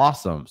job?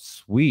 Awesome.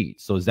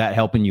 Sweet. So is that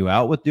helping you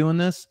out with doing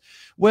this?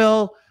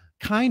 Well,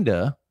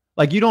 kinda.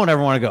 Like, you don't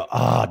ever want to go,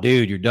 oh,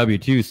 dude, your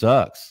W-2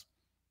 sucks.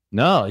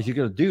 No, you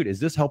go, dude, is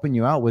this helping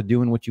you out with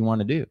doing what you want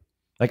to do?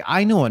 Like,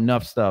 I know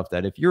enough stuff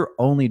that if you're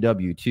only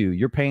W-2,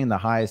 you're paying the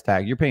highest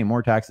tax. You're paying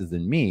more taxes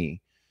than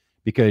me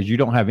because you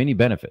don't have any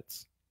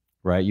benefits,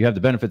 right? You have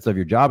the benefits of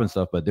your job and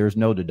stuff, but there's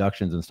no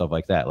deductions and stuff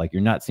like that. Like,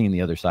 you're not seeing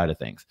the other side of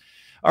things.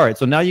 All right,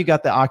 so now you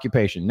got the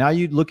occupation. Now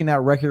you're looking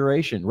at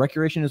recreation.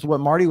 Recreation is what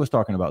Marty was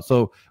talking about.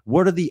 So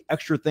what are the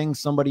extra things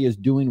somebody is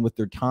doing with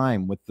their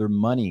time, with their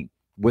money,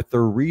 with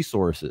their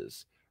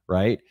resources,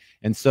 right?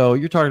 And so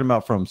you're talking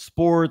about from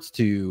sports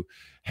to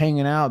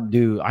hanging out.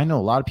 Dude, I know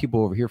a lot of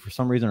people over here for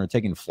some reason are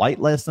taking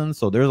flight lessons.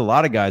 So there's a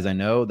lot of guys I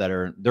know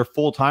that they're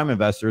full-time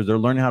investors. They're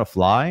learning how to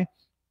fly,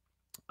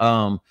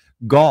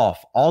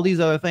 golf, all these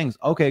other things.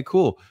 Okay,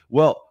 cool.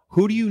 Well,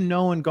 who do you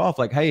know in golf?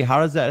 Like, hey, how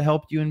does that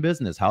help you in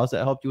business? How does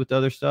that help you with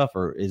other stuff?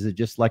 Or is it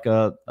just like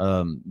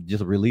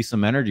just release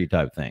some energy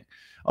type thing?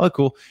 Oh,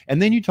 cool. And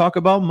then you talk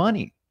about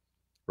money,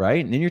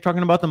 right? And then you're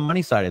talking about the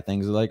money side of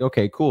things. Like,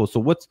 okay, cool.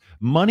 So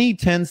money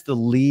tends to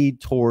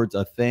lead towards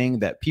a thing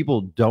that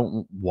people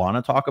don't want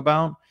to talk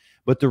about.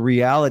 But the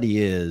reality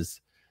is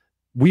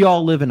we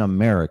all live in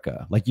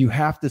America. Like, you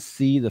have to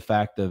see the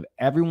fact of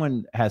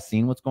everyone has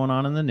seen what's going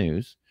on in the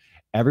news.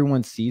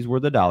 Everyone sees where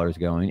the dollar is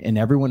going, and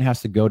everyone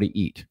has to go to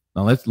eat.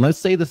 Now let's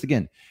say this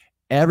again.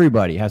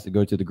 Everybody has to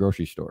go to the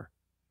grocery store.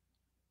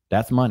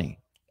 That's money.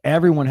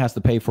 Everyone has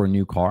to pay for a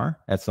new car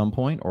at some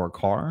point, or a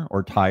car,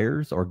 or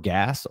tires, or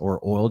gas, or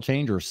oil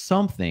change, or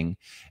something.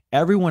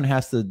 Everyone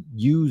has to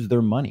use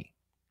their money,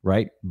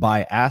 right?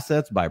 Buy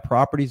assets, buy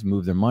properties,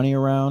 move their money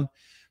around.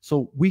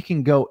 So we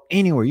can go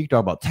anywhere. You can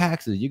talk about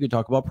taxes. You can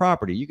talk about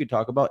property. You can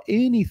talk about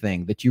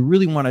anything that you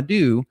really want to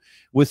do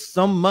with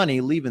some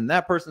money leaving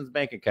that person's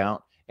bank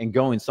account and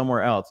going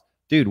somewhere else.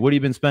 Dude, what have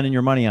you been spending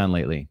your money on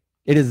lately?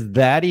 It is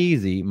that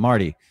easy.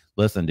 Marty,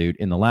 listen, dude,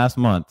 in the last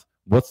month,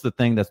 what's the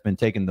thing that's been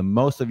taking the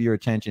most of your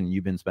attention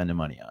you've been spending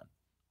money on?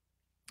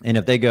 And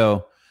if they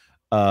go,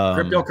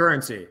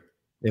 cryptocurrency.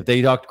 If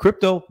they talk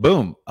crypto,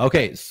 boom.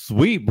 Okay,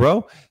 sweet,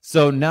 bro.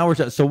 So now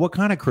so what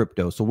kind of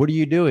crypto? So what are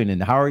you doing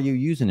and how are you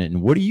using it?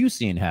 And what are you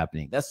seeing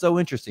happening? That's so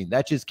interesting.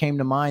 That just came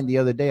to mind the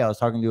other day. I was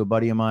talking to a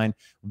buddy of mine.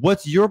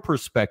 What's your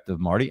perspective,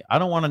 Marty? I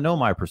don't want to know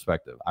my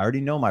perspective. I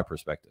already know my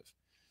perspective,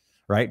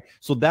 right?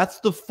 So that's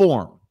the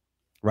form,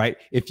 right?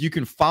 If you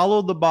can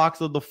follow the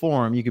box of the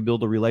form, you can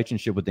build a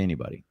relationship with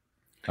anybody.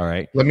 All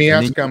right. Let me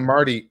ask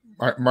Marty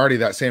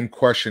that same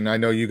question. I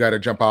know you got to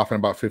jump off in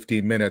about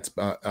 15 minutes,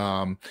 but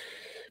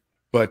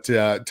But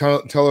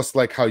tell us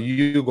like how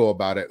you go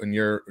about it in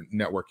your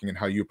networking and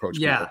how you approach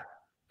people.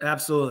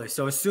 Absolutely.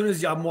 So as soon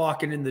as I'm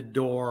walking in the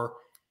door,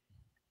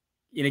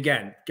 and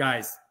again,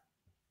 guys,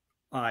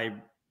 I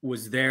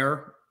was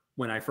there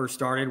when I first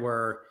started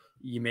where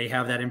you may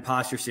have that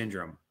imposter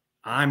syndrome.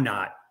 I'm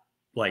not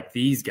like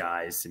these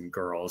guys and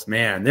girls,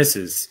 man. This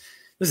is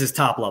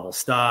top level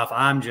stuff.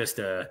 I'm just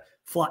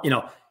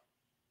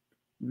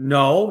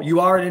no, you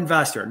are an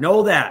investor.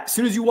 Know that. As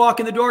soon as you walk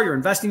in the door, you're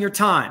investing your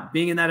time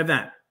being in that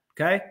event.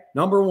 Okay.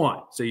 Number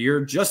one. So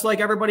you're just like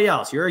everybody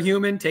else. You're a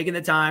human taking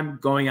the time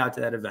going out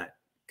to that event.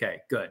 Okay,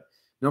 good.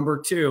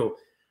 Number two,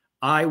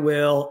 I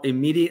will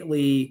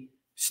immediately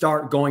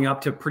start going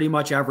up to pretty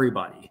much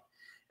everybody.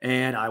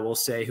 And I will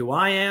say who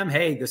I am.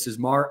 Hey, this is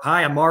Mark.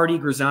 Hi, I'm Marty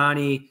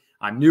Grisani.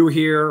 I'm new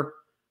here.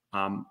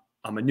 I'm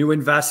a new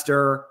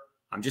investor.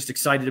 I'm just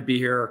excited to be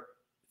here.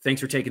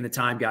 Thanks for taking the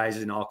time, guys.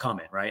 And I'll come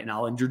in, right? And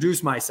I'll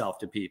introduce myself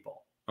to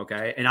people.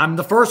 Okay. And I'm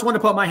the first one to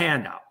put my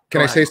hand out.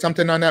 Can I say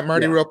something on that,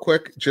 Marty, real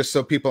quick, just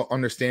so people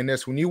understand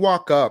this? When you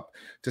walk up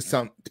to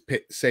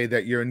say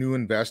that you're a new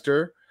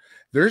investor,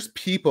 there's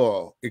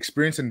people,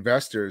 experienced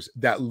investors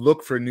that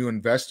look for new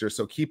investors.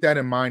 So keep that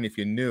in mind. If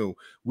you're new,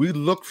 we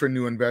look for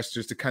new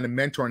investors to kind of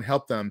mentor and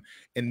help them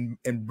and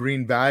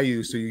bring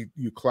value. So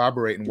you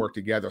collaborate and work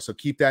together. So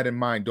keep that in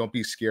mind. Don't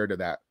be scared of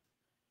that.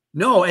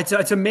 No, it's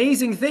an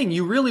amazing thing.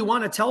 You really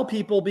want to tell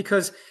people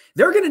because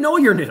they're going to know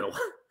you're new.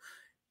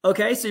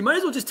 Okay. So you might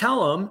as well just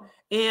tell them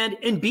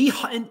and be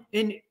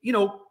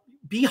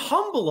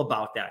humble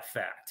about that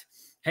fact.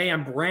 Hey,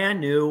 I'm brand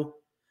new.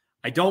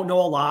 I don't know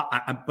a lot,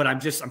 but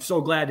I'm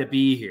so glad to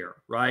be here,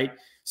 right?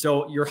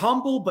 So you're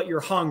humble, but you're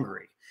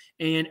hungry.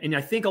 And I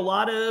think a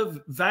lot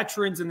of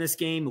veterans in this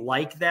game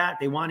like that.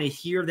 They want to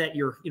hear that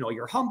you're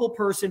a humble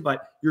person,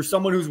 but you're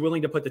someone who's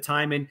willing to put the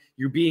time in.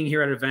 You're being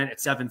here at an event at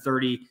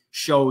 7:30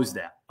 shows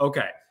that.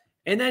 Okay.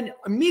 And then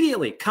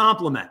immediately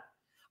compliment.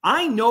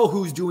 I know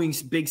who's doing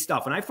big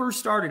stuff. When I first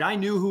started, I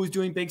knew who was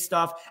doing big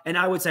stuff. And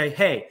I would say,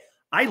 hey,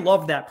 I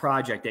love that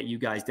project that you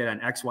guys did on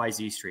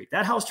XYZ Street.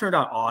 That house turned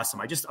out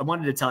awesome. I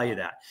wanted to tell you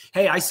that.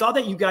 Hey, I saw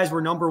that you guys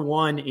were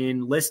 #1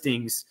 in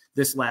listings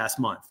this last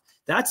month.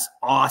 That's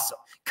awesome.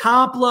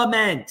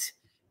 Compliment.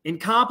 And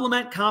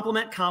compliment.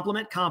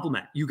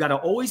 You got to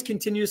always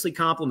continuously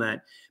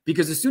compliment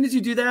because as soon as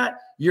you do that,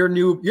 you're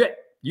new.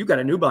 You got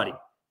a new buddy.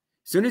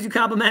 As soon as you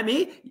compliment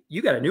me,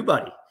 you got a new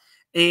buddy.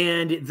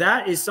 And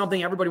that is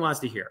something everybody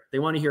wants to hear. They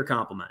want to hear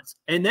compliments.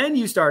 And then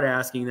you start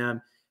asking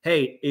them,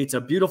 hey, it's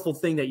a beautiful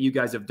thing that you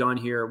guys have done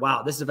here.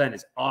 Wow, this event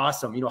is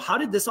awesome. How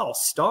did this all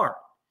start?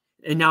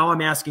 And now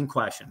I'm asking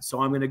questions.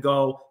 So I'm going to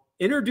go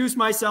introduce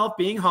myself,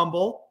 being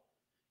humble.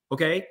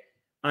 Okay.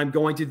 I'm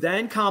going to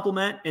then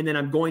compliment, and then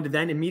I'm going to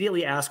then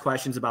immediately ask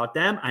questions about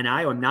them. And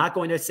I am not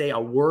going to say a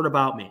word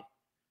about me,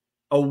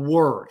 a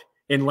word,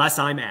 unless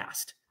I'm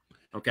asked.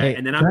 Okay. Hey,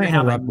 and then I'm going to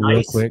have a nice,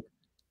 real quick.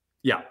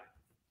 Yeah.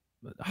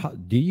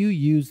 Do you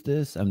use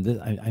this? I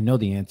know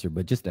the answer,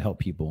 but just to help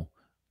people.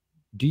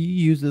 Do you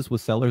use this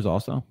with sellers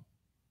also?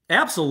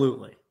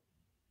 Absolutely.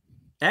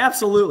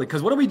 Absolutely.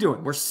 Because what are we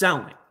doing? We're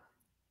selling,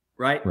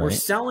 right? We're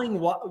selling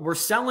we're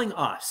selling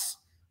us.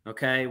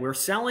 Okay. We're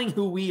selling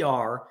who we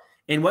are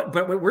and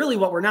but really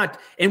what we're not.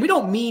 And we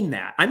don't mean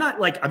that. I'm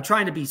not like, I'm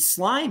trying to be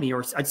slimy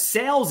or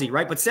salesy,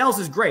 right? But sales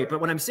is great.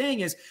 But what I'm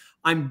saying is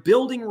I'm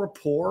building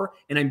rapport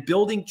and I'm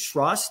building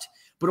trust.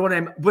 But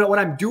what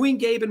I'm doing,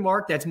 Gabe and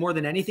Mark, that's more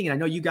than anything, and I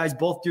know you guys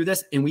both do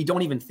this, and we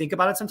don't even think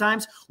about it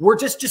sometimes, we're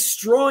just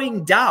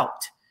destroying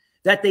doubt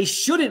that they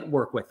shouldn't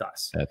work with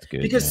us. That's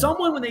good. Because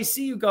someone, when they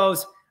see you,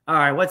 goes, all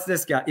right, what's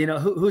this guy?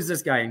 Who's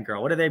this guy and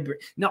girl? What are they?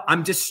 No,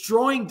 I'm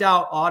destroying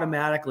doubt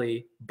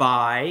automatically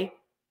by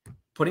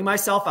putting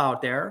myself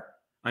out there.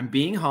 I'm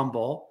being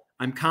humble.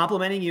 I'm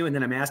complimenting you, and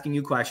then I'm asking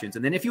you questions.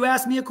 And then if you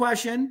ask me a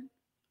question,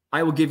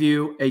 I will give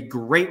you a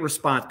great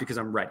response because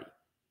I'm ready.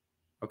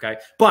 Okay?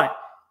 But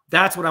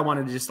that's what I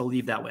wanted to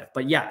leave that with.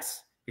 But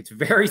yes, it's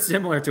very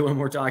similar to when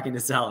we're talking to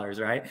sellers,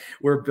 right?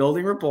 We're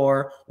building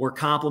rapport. We're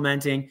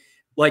complimenting.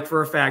 Like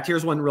for a fact,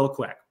 here's one real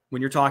quick.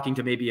 When you're talking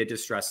to maybe a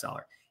distressed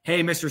seller.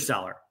 Hey, Mr.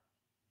 Seller,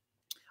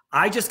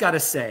 I just got to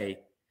say,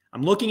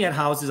 I'm looking at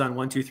houses on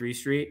 123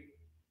 Street.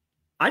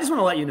 I just want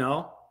to let you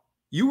know,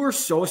 you were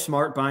so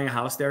smart buying a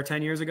house there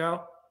 10 years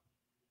ago.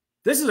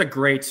 This is a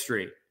great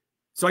street.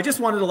 So I just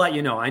wanted to let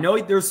you know. I know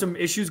there's some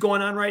issues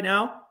going on right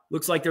now.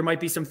 Looks like there might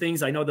be some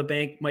things. I know the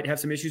bank might have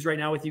some issues right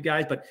now with you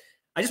guys, but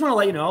I just want to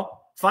let you know,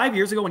 5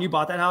 years ago when you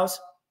bought that house,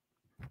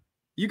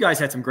 you guys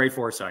had some great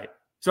foresight.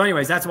 So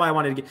anyways, that's why I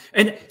wanted to get,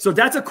 and so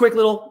that's a quick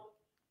little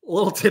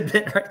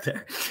tidbit right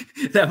there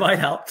that might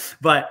help.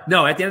 But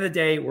no, at the end of the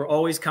day, we're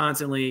always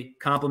constantly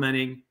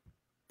complimenting,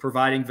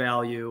 providing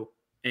value,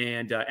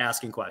 and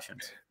asking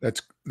questions.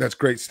 That's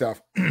great stuff.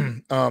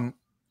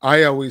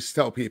 I always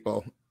tell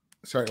people,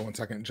 sorry, 1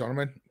 second,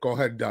 gentlemen, go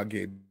ahead,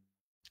 Gabe.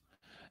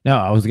 No,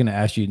 I was going to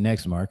ask you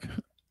next, Mark.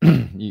 Are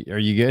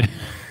you good?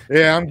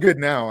 Yeah, I'm good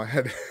now. I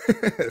had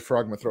a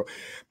frog in my throat.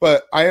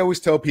 But I always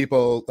tell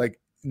people, like,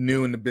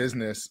 new in the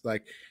business,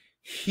 like,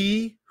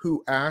 he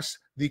who asks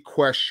the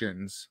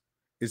questions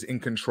is in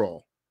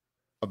control.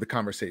 of the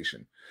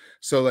conversation.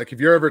 So like if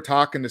you're ever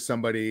talking to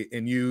somebody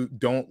and you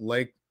don't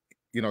like,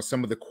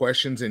 some of the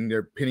questions and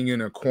they're pinning you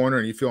in a corner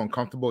and you feel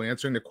uncomfortable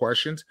answering the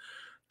questions,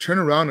 turn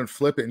around and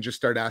flip it and just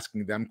start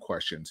asking them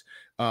questions.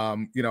 I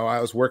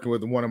was working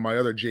with one of my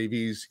other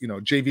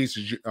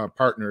JVs,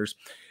 partners,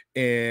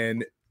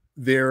 and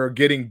they're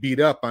getting beat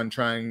up on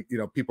trying,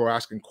 people are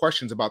asking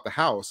questions about the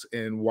house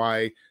and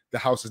why the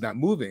house is not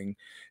moving.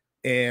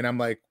 And I'm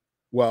like,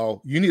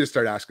 well, you need to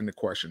start asking the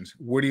questions.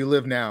 Where do you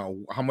live now?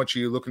 How much are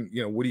you looking,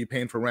 what are you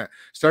paying for rent?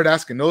 Start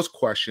asking those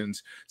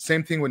questions.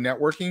 Same thing with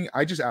networking.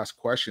 I just ask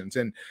questions.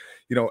 And,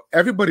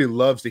 everybody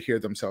loves to hear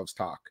themselves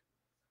talk.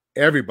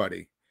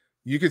 Everybody.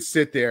 You could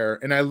sit there.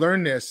 And I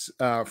learned this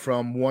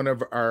from one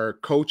of our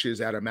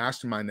coaches at a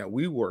mastermind that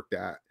we worked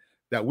at,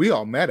 that we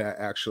all met at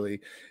actually.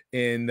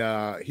 And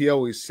he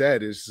always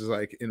said, is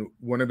like in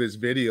one of his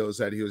videos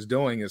that he was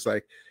doing, is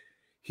like,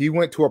 he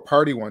went to a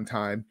party one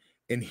time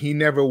and he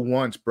never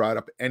once brought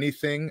up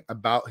anything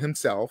about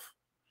himself.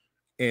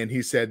 And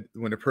he said,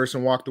 when the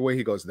person walked away,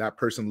 he goes, that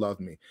person loved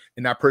me.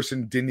 And that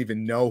person didn't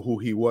even know who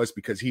he was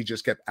because he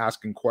just kept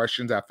asking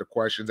questions after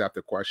questions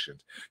after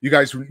questions. You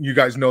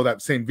guys know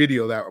that same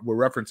video that we're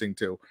referencing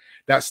to.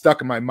 That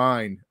stuck in my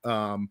mind.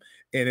 And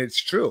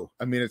it's true.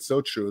 I mean, it's so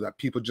true that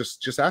people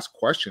just ask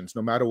questions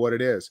no matter what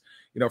it is.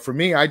 For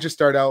me, I just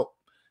start out,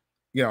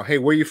 hey,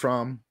 where are you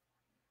from?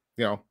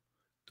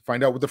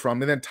 Find out what they're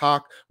from, and then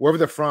talk wherever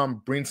they're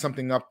from, bring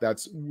something up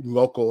that's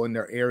local in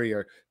their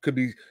area. Could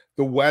be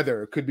the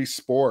weather, it could be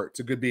sports,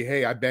 it could be,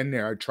 hey, I've been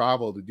there, I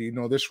traveled, do you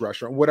know this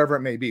restaurant, whatever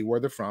it may be,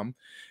 where they're from.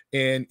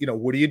 And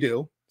what do you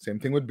do? Same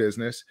thing with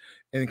business,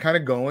 and kind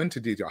of go into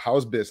detail.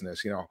 How's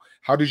business?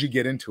 How did you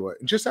get into it?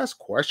 And just ask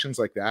questions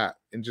like that,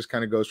 and just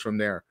kind of goes from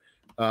there.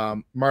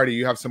 Marty,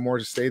 you have some more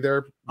to say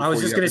there? I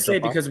was just going to say,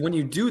 because when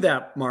you do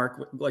that,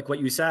 Mark, like what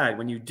you said,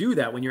 when you do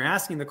that, when you're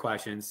asking the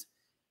questions,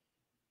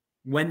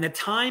 when the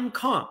time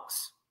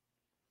comes,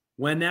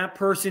 when that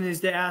person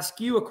is to ask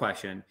you a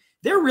question,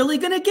 they're really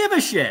going to give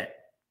a shit.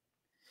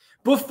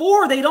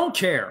 Before, they don't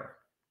care.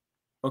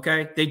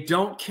 Okay? They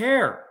don't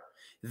care.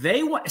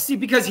 They want, see,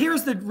 because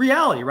here's the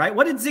reality, right?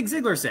 What did Zig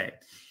Ziglar say?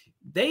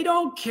 They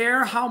don't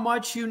care how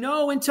much you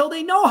know until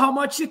they know how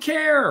much you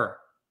care.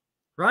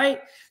 Right?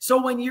 So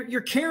when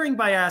you're caring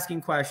by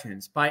asking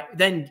questions,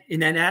 then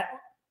that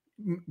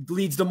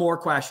leads to more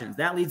questions.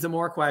 That leads to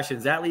more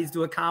questions. That leads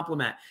to a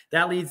compliment.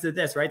 That leads to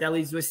this, right? That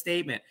leads to a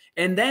statement.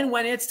 And then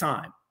when it's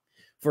time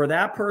for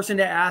that person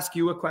to ask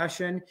you a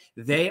question,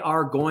 they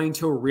are going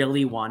to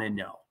really want to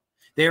know.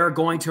 They are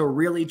going to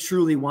really,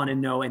 truly want to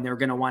know, and they're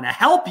going to want to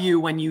help you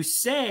when you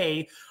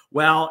say,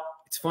 well,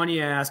 it's funny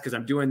you ask because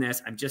I'm doing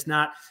this.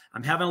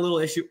 I'm having a little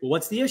issue. Well,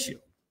 what's the issue?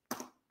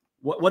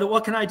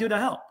 What can I do to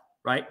help?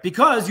 Right?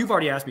 Because you've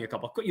already asked me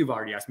you've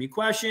already asked me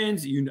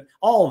questions,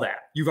 all that.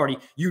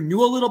 You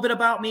knew a little bit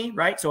about me,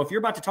 right? So if you're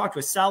about to talk to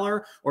a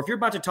seller, or if you're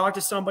about to talk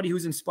to somebody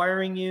who's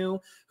inspiring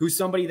you, who's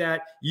somebody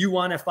that you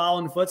want to follow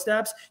in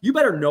footsteps, you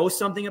better know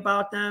something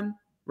about them,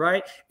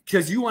 right?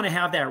 Because you want to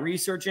have that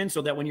research in,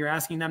 so that when you're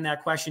asking them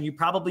that question, you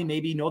probably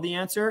maybe know the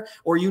answer,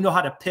 or you know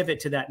how to pivot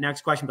to that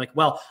next question. Like,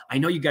 well, I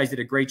know you guys did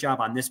a great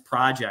job on this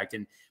project,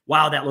 and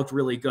wow, that looked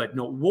really good.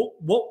 No,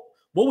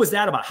 what was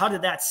that about? How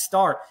did that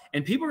start?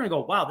 And people are going to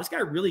go, wow, this guy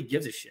really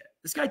gives a shit.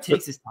 This guy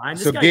takes his time.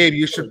 Gabe,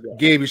 you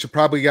should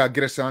probably get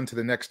us on to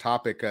the next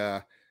topic.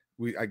 I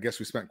guess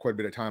we spent quite a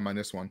bit of time on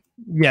this one.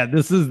 Yeah,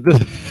 this is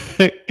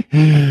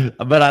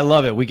but I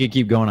love it. We could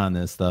keep going on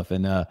this stuff.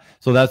 And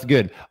so that's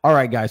good. All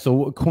right, guys.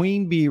 So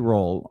queen bee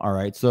role. All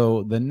right.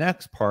 So the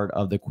next part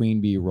of the queen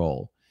bee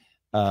role,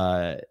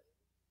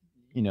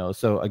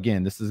 so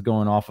again, this is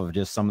going off of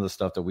just some of the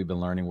stuff that we've been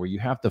learning, where you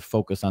have to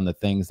focus on the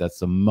things that's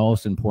the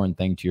most important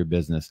thing to your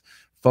business.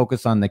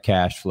 Focus on the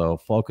cash flow,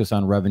 focus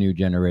on revenue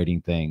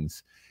generating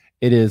things.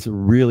 It is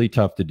really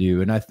tough to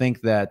do. And I think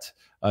that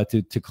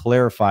to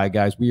clarify,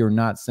 guys, we are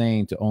not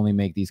saying to only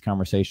make these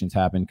conversations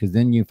happen, because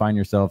then you find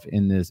yourself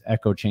in this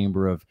echo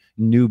chamber of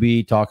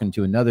newbie talking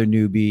to another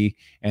newbie.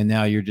 And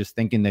now you're just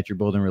thinking that you're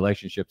building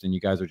relationships, and you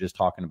guys are just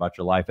talking about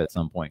your life at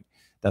some point.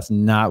 That's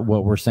not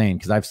what we're saying,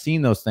 because I've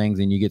seen those things,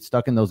 and you get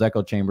stuck in those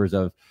echo chambers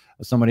of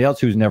somebody else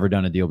who's never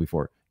done a deal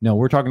before. No,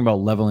 we're talking about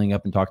leveling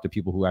up and talk to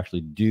people who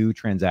actually do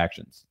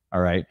transactions. All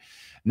right.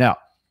 Now,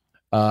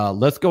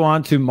 let's go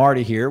on to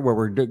Marty here, where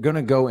we're going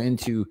to go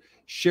into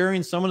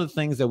sharing some of the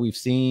things that we've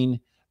seen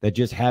that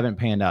just haven't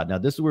panned out. Now,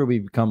 this is where we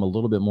become a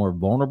little bit more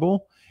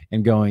vulnerable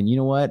and going, you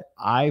know what?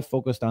 I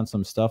focused on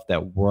some stuff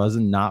that was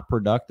not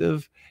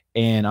productive,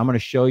 and I'm going to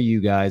show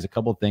you guys a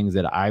couple of things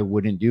that I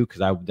wouldn't do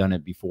because I've done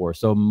it before.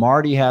 So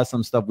Marty has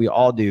some stuff we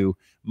all do.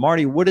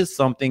 Marty, what is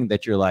something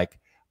that you're like,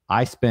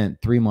 I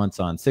spent 3 months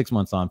on, 6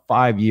 months on,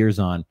 5 years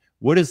on?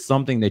 What is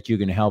something that you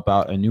can help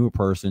out a newer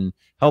person,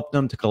 help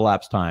them to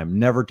collapse time,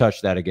 never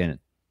touch that again?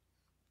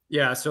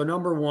 Yeah. So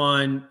number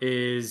one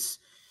is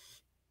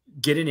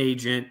get an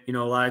agent. A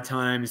lot of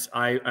times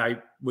I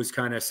was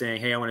kind of saying,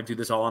 hey, I want to do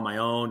this all on my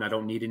own. I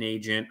don't need an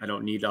agent. I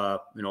don't need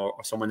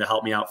someone to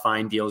help me out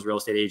find deals, real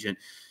estate agent.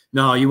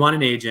 No, you want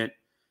an agent.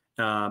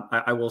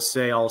 I will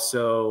say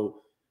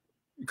also,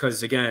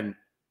 because again,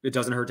 it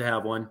doesn't hurt to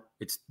have one.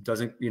 It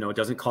doesn't, you know, it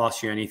doesn't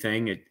cost you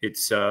anything.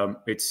 It's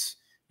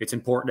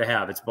important to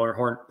have. It's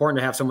important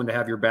to have someone to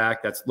have your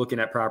back that's looking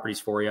at properties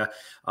for you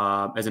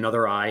as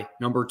another eye.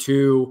 Number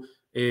two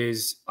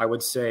is, I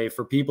would say,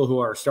 for people who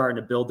are starting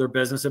to build their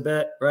business a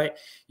bit, right?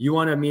 You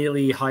want to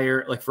immediately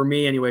hire, like for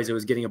me anyways, it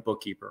was getting a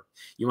bookkeeper.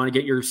 You want to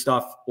get your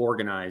stuff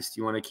organized.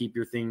 You want to keep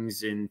your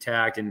things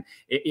intact. And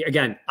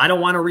again, I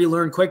don't want to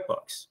relearn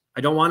QuickBooks.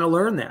 I don't want to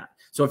learn that.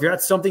 So if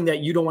that's something that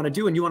you don't want to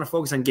do and you want to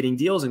focus on getting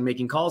deals and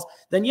making calls,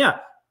 then yeah,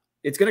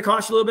 it's going to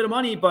cost you a little bit of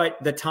money,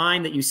 but the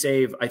time that you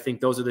save, I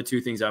think those are the two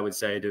things I would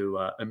say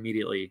to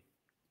immediately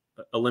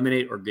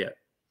eliminate or get.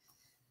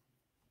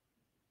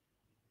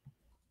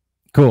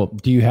 Cool.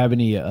 Do you have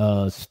any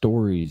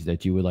stories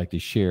that you would like to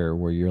share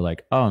where you're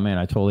like, oh man,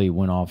 I totally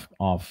went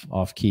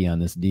off key on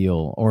this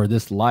deal or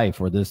this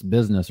life or this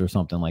business or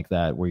something like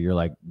that, where you're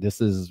like,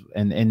 this is,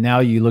 and now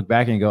you look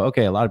back and go,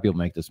 okay, a lot of people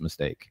make this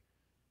mistake.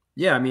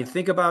 Yeah. I mean,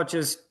 think about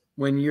just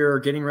when you're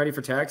getting ready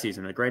for tax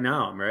season, like right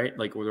now, right?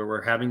 Like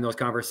we're having those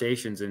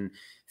conversations, and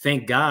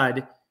thank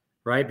God,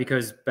 right?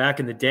 Because back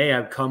in the day,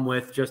 I'd come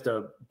with just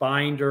a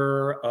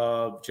binder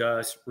of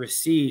just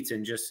receipts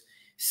and just,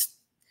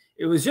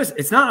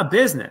 it's not a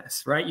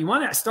business, right? You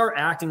want to start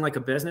acting like a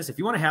business. If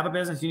you want to have a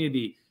business,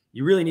 you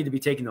really need to be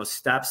taking those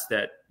steps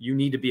that you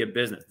need to be a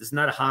business. This is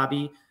not a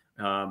hobby.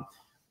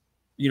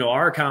 You know,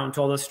 our accountant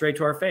told us straight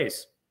to our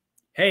face,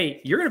 hey,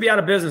 you're going to be out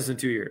of business in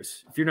 2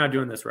 years if you're not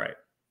doing this right.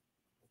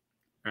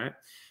 Right.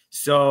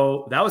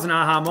 So that was an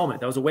aha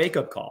moment. That was a wake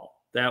up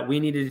call that we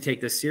needed to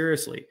take this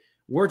seriously.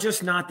 We're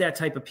just not that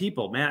type of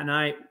people. Matt and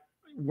I,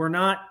 we're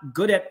not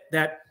good at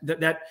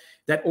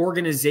that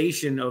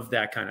organization of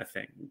that kind of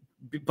thing.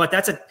 But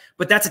that's a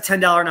 $10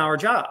 an hour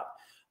job.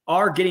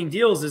 Our getting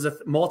deals is a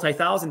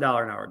multi-$1,000 an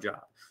hour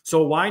job.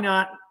 So why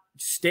not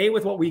stay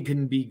with what we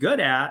can be good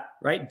at,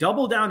 right?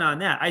 Double down on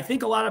that. I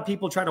think a lot of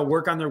people try to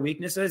work on their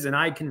weaknesses, and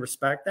I can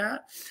respect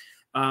that.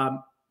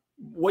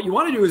 What you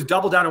want to do is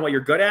double down on what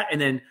you're good at,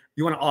 and then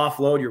you want to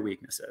offload your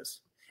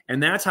weaknesses.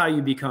 And that's how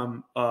you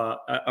become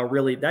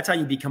that's how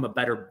you become a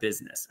better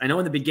business. I know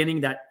in the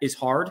beginning that is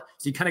hard.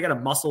 So you kind of got to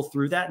muscle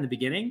through that in the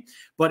beginning.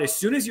 But as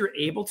soon as you're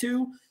able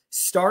to,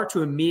 start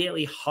to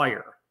immediately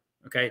hire.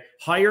 Okay.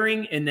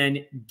 Hiring and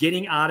then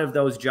getting out of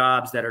those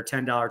jobs that are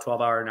 $10,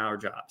 $12 an hour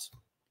jobs.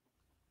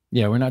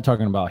 Yeah. We're not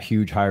talking about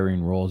huge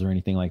hiring roles or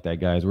anything like that,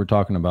 guys. We're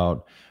talking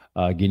about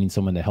getting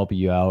someone to help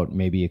you out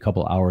maybe a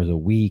couple hours a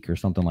week or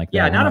something like that.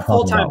 Yeah, not a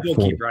full-time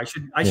bookkeeper. I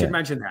should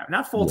mention that.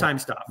 Not full-time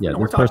stuff. Yeah, you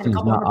know, this person's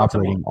not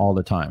operating all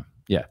the time.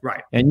 Yeah.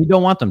 Right. And you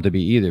don't want them to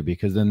be either,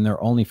 because then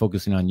they're only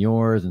focusing on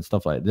yours and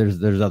stuff like that.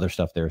 There's other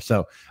stuff there.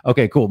 So,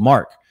 okay, cool.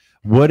 Mark,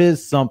 what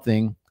is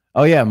something?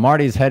 Oh yeah,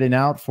 Marty's heading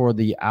out for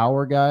the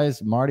hour,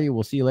 guys. Marty,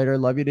 we'll see you later.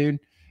 Love you, dude.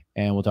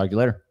 And we'll talk to you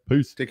later.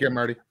 Peace. Take care,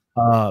 Marty.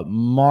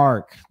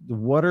 Mark,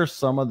 what are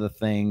some of the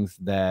things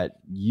that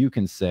you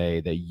can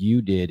say that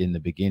you did in the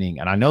beginning?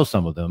 And I know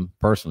some of them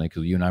personally,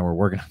 because you and I were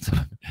working on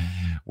something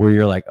where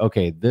you're like,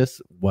 okay,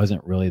 this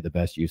wasn't really the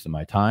best use of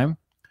my time.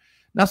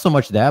 Not so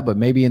much that, but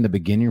maybe in the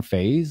beginning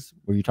phase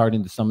where you're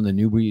talking to some of the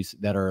newbies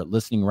that are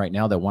listening right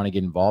now that want to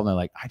get involved. And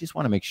they're like, I just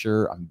want to make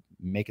sure I'm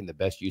making the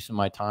best use of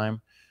my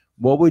time.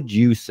 What would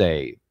you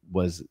say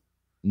was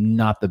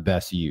not the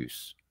best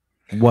use?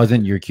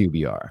 Wasn't your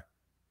QBR?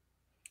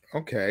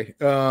 Okay.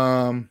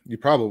 I'm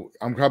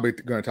probably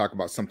going to talk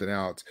about something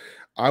else.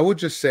 I would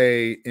just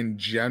say in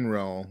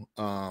general,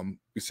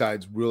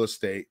 besides real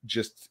estate,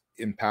 just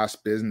in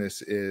past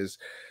business, is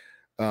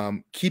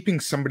keeping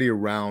somebody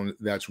around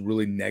that's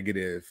really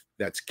negative,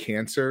 that's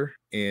cancer,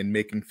 and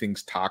making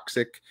things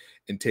toxic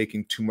and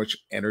taking too much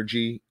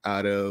energy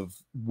out of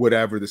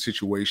whatever the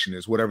situation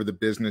is, whatever the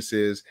business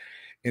is.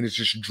 And it's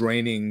just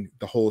draining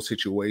the whole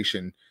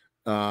situation.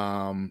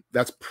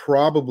 That's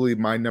probably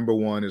my number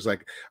one, is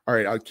like, all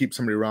right, I'll keep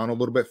somebody around a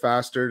little bit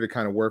faster to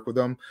kind of work with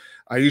them.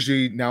 I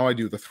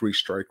do the 3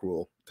 strike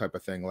rule type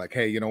of thing. Like,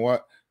 hey, you know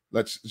what?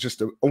 Let's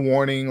just a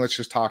warning. Let's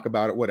just talk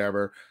about it,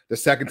 whatever. The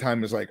second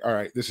time is like, all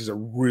right, this is a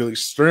really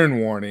stern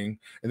warning.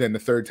 And then the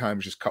third time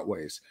is just cut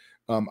ways.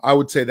 I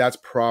would say that's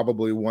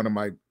probably one of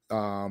my,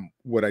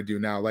 what I do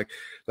now. Like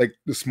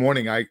this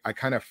morning, I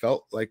kind of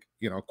felt like,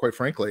 quite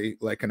frankly,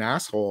 like an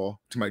asshole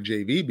to my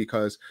JV,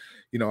 because,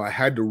 I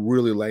had to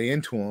really lay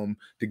into him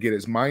to get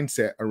his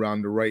mindset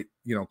around the right,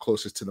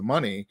 closest to the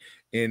money.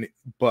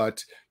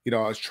 But I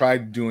was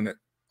tried doing it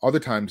other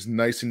times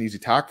nice and easy,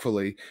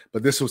 tactfully,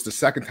 but this was the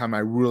second time I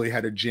really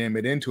had to jam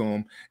it into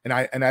him. And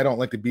I don't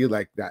like to be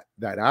like that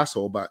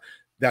asshole, but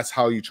that's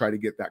how you try to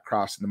get that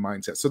cross in the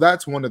mindset. So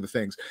that's one of the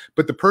things.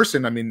 But the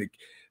person,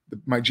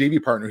 my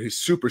JV partner, he's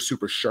super,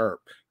 super sharp,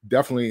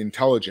 definitely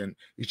intelligent.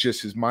 It's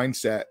just his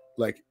mindset.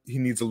 Like, he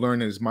needs to learn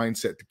his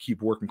mindset to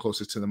keep working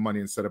closest to the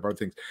money instead of other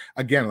things.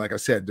 Again, like I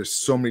said, there's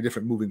so many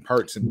different moving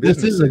parts in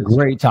business. This is a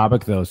great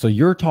topic, though. So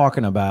you're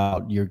talking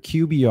about your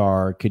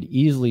QBR could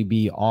easily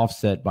be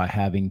offset by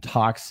having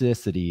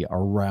toxicity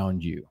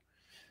around you.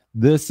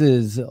 This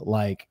is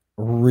like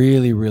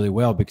really, really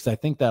well, because I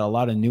think that a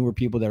lot of newer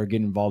people that are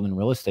getting involved in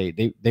real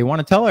estate, they want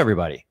to tell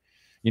everybody,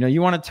 You know,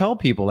 you want to tell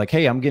people like,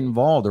 hey, I'm getting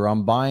involved, or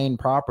I'm buying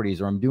properties,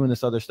 or I'm doing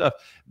this other stuff.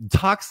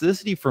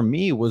 Toxicity for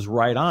me was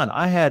right on.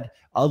 I had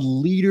a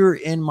leader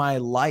in my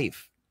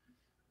life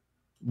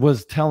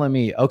was telling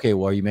me, okay,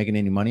 well, are you making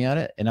any money at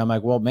it? And I'm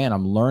like, well, man,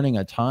 I'm learning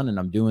a ton, and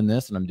I'm doing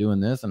this and I'm doing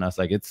this. And I was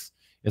like, it's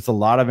a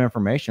lot of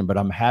information, but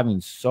I'm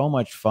having so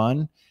much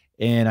fun.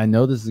 And I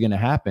know this is going to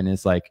happen.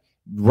 It's like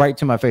right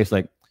to my face,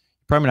 like,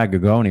 probably not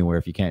going to go anywhere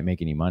if you can't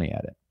make any money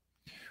at it.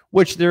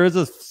 Which there is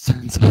a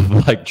sense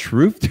of like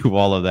truth to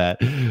all of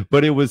that.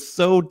 But it was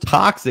so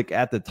toxic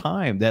at the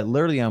time that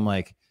literally I'm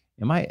like,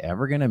 am I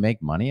ever going to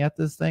make money at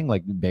this thing?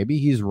 Like, maybe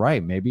he's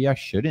right. Maybe I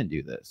shouldn't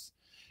do this.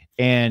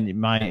 And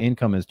my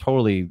income is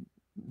totally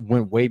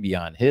went way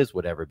beyond his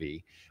would ever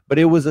be. But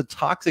it was a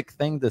toxic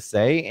thing to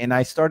say. And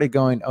I started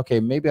going, okay,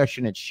 maybe I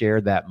shouldn't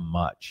share that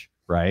much.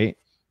 Right.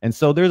 And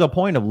so there's a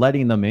point of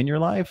letting them in your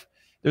life.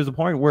 There's a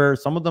point where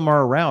some of them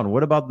are around.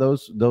 What about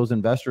those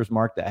investors,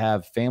 Mark, that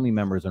have family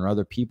members and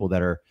other people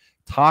that are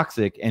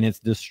toxic, and it's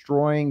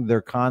destroying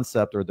their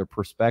concept or their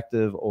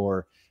perspective,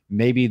 or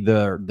maybe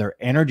their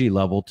energy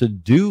level to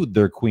do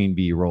their queen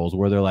bee roles,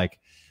 where they're like,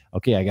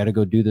 okay, I got to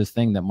go do this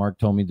thing that Mark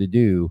told me to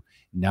do.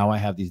 Now I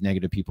have these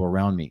negative people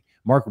around me.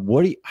 Mark,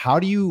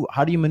 how do you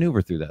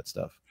maneuver through that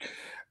stuff?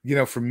 You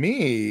know, for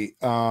me,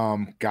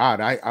 God,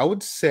 I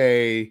would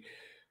say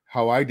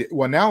how I did.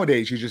 Well,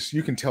 nowadays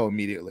you can tell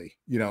immediately,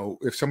 you know,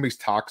 if somebody's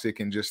toxic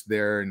and just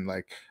there and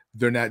like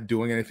they're not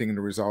doing anything in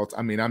the results.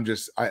 I mean, I'm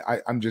just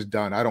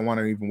done. I don't want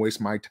to even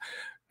waste my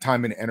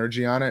time and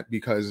energy on it,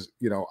 because,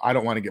 you know, I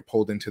don't want to get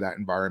pulled into that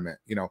environment.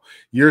 You know,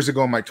 years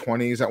ago in my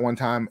 20s, at one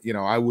time, you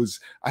know,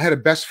 I had a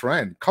best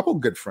friend, couple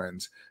good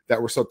friends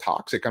that were so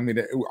toxic. I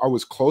mean, I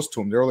was close to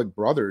them. They were like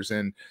brothers.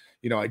 And,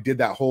 you know, I did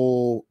that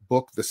whole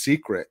book, The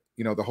Secret,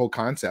 you know, the whole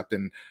concept.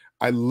 And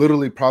I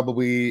literally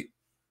probably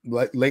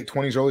late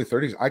 20s, early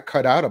 30s, I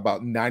cut out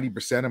about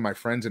 90% of my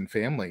friends and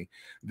family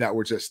that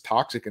were just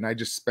toxic. And I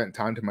just spent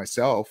time to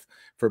myself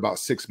for about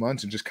 6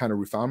 months and just kind of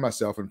refound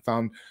myself and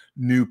found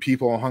new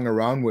people I hung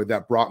around with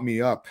that brought me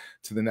up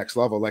to the next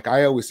level. Like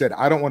I always said,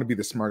 I don't want to be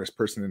the smartest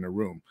person in the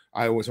room.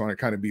 I always want to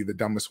kind of be the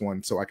dumbest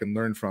one so I can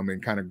learn from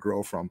and kind of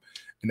grow from.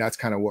 And that's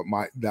kind of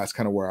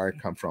where I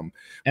come from.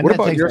 And what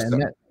about your stuff?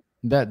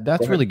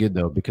 That's really good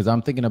though, because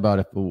I'm thinking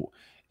about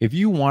if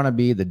you want to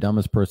be the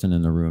dumbest person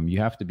in the room,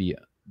 you have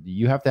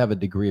to have a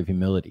degree of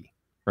humility,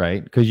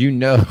 right? Because you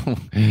know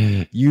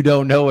you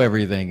don't know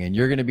everything, and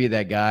you're going to be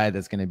that guy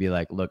that's going to be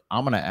like, look,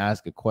 I'm going to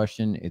ask a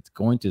question. It's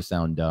going to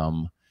sound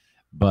dumb,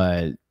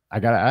 but I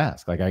got to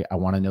ask. Like, I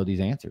want to know these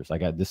answers.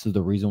 Like, this is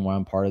the reason why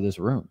I'm part of this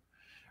room,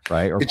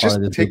 right? Or part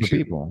of this group of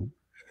people.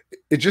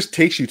 It just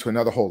takes you to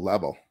another whole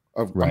level.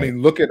 Right. I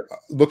mean, look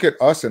at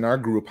us in our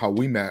group, how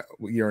we met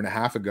a year and a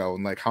half ago,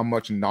 and like how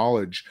much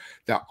knowledge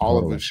that all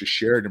of us just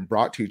shared and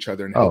brought to each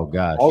other, and helped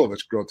all of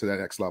us grow to that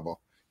next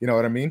level. You know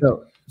what I mean?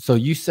 So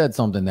you said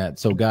something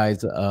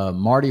guys,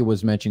 Marty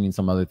was mentioning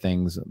some other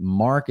things.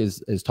 Mark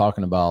is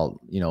talking about,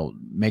 you know,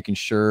 making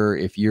sure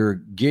if you're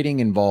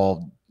getting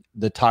involved,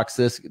 the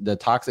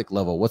toxic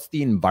level, what's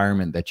the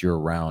environment that you're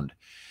around?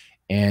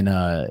 And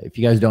if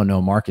you guys don't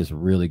know, Mark is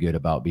really good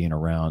about being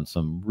around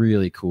some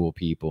really cool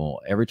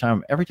people. Every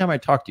time I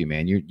talk to you,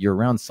 man, you're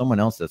around someone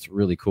else that's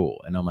really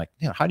cool. And I'm like,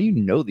 yeah, how do you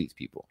know these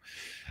people?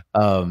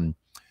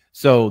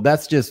 So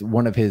that's just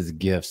one of his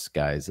gifts,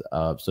 guys.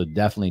 So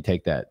definitely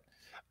take that.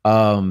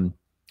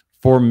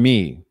 For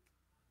me,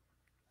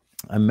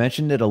 I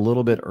mentioned it a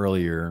little bit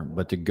earlier,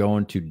 but to go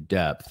into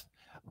depth,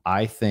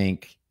 I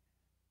think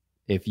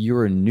if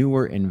you're a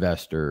newer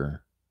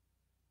investor,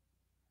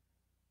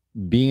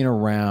 being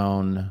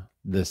around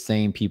the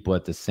same people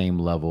at the same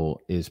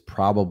level is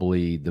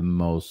probably the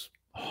most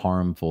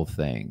harmful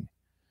thing.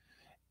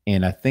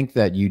 And I think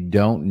that you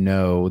don't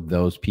know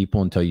those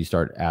people until you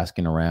start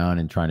asking around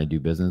and trying to do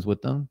business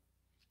with them.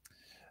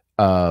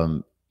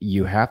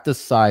 You have to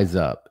size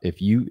up.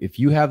 If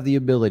you have the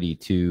ability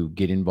to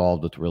get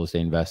involved with real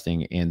estate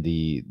investing, and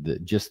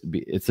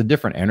it's a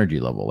different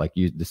energy level. Like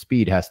the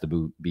speed has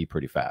to be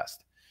pretty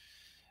fast.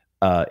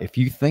 If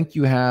you think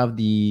you have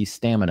the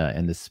stamina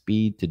and the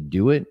speed to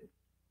do it,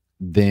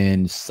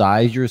 then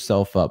size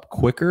yourself up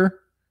quicker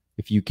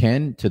if you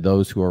can to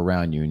those who are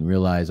around you, and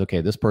realize, okay,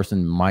 this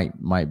person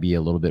might be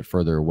a little bit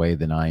further away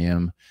than I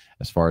am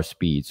as far as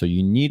speed. So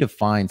you need to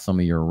find some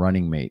of your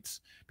running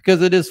mates,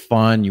 because it is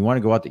fun. You want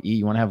to go out to eat.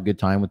 You want to have a good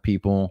time with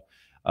people.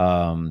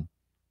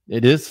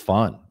 It is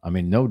fun. I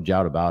mean, no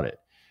doubt about it.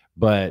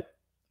 But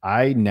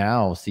I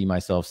now see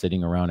myself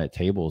sitting around at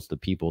tables. The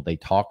people, they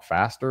talk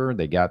faster.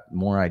 They got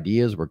more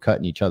ideas. We're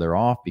cutting each other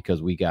off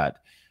because we got,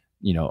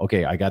 you know,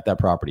 okay, I got that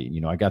property,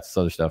 you know, I got this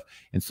other stuff.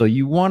 And so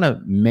you want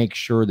to make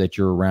sure that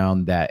you're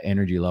around that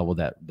energy level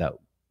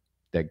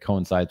that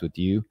coincides with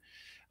you.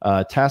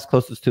 Task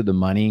closest to the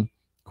money,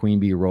 queen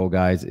bee role,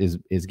 guys,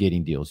 is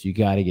getting deals. You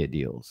got to get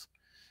deals.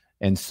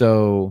 And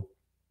so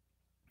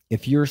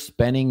if you're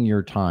spending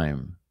your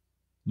time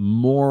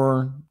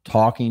more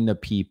talking to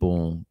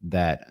people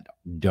that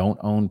don't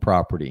own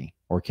property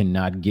or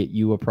cannot get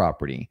you a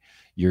property,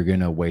 you're going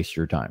to waste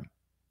your time.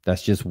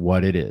 That's just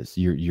what it is.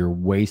 You're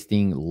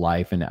wasting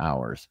life and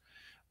hours.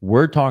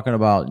 We're talking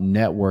about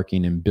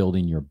networking and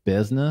building your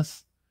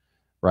business,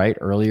 right?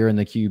 Earlier in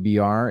the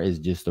QBR is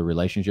just the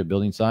relationship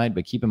building side.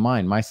 But keep in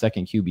mind, my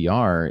second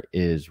QBR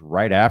is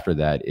right after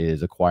that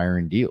is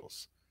acquiring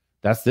deals.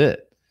 That's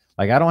it.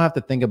 Like, I don't have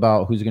to think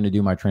about who's going to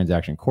do my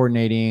transaction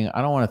coordinating.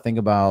 I don't want to think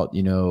about,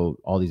 you know,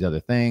 all these other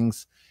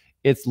things.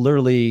 It's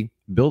literally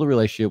build a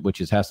relationship, which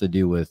has to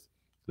do with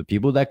the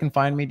people that can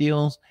find me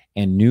deals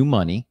and new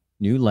money,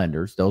 new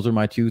lenders. Those are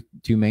my two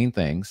main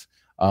things.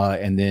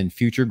 And then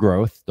future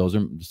growth. Those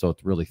are, so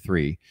it's really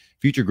three.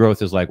 Future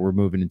growth is like we're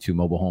moving into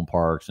mobile home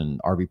parks and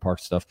RV park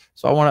stuff.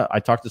 So I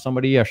talked to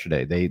somebody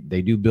yesterday.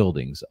 They do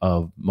buildings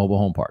of mobile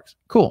home parks.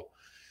 Cool.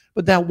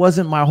 But that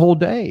wasn't my whole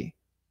day.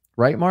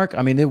 Right, Mark?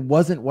 I mean, it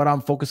wasn't what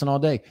I'm focusing all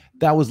day.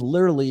 That was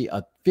literally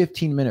a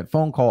 15-minute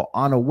phone call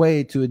on a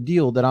way to a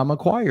deal that I'm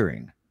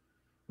acquiring.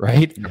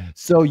 Right.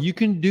 So you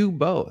can do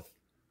both.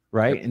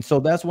 Right. And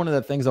so that's one of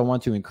the things I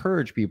want to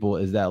encourage people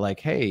is that, like,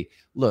 hey,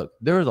 look,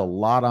 there's a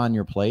lot on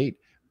your plate,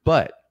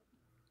 but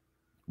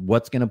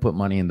what's going to put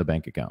money in the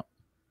bank account?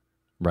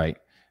 Right.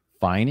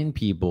 Finding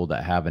people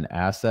that have an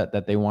asset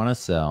that they want to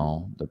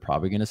sell. They're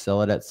probably going to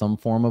sell it at some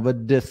form of a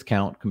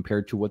discount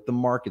compared to what the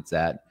market's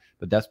at.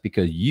 But that's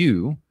because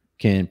you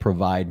can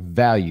provide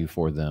value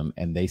for them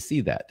and they see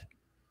that.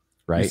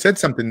 Right. You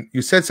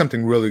said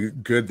something really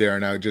good there.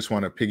 And I just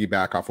want to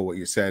piggyback off of what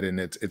you said. And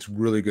it's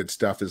really good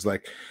stuff. Is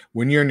like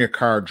when you're in your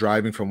car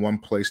driving from one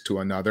place to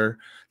another,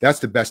 that's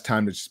the best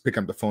time to just pick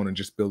up the phone and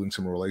just building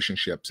some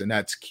relationships. And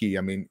that's key.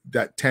 I mean,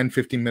 that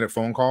 10-15-minute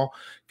phone call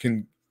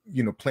can,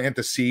 you know, plant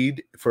the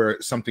seed for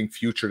something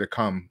future to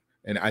come.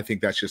 And I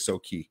think that's just so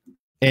key.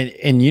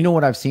 And you know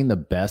what I've seen the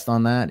best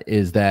on that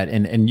is that,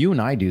 and you and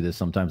I do this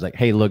sometimes, like,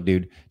 hey, look,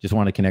 dude, just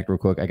want to connect real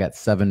quick. I got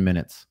 7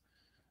 minutes.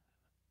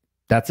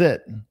 That's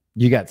it.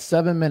 You got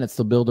 7 minutes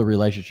to build a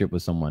relationship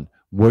with someone.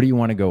 What do you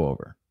want to go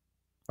over?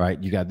 Right?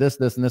 You got this,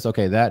 and this.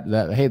 Okay,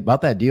 that. Hey,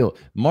 about that deal.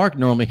 Mark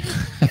normally,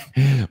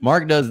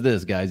 Mark does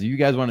this, guys. You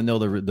guys want to know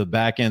the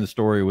back end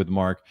story with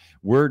Mark?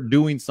 We're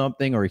doing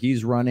something, or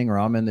he's running, or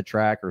I'm in the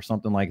track, or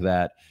something like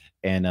that,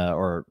 and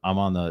or I'm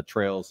on the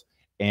trails.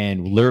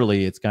 And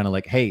literally, it's kind of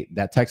like, hey,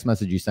 that text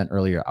message you sent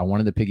earlier, I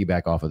wanted to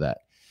piggyback off of that.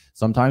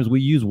 Sometimes we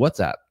use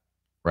WhatsApp,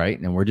 right?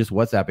 And we're just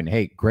WhatsApping.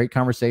 Hey, great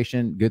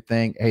conversation, good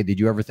thing. Hey, did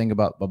you ever think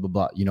about blah, blah,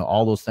 blah? You know,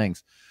 all those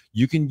things.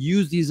 You can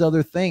use these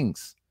other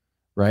things,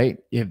 right?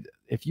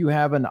 If you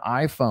have an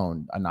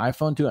iPhone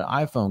to an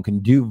iPhone can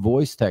do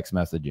voice text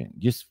messaging.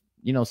 Just,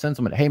 you know, send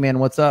someone, hey, man,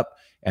 what's up?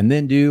 And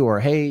then or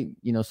hey,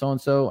 you know,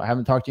 so-and-so, I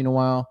haven't talked to you in a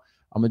while.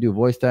 I'm going to do a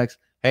voice text.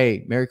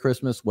 Hey, Merry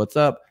Christmas. What's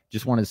up?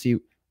 Just want to see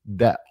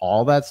that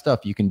all that stuff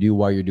you can do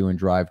while you're doing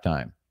drive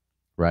time,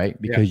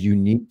 right? Because you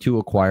need to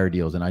acquire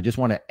deals. And I just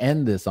want to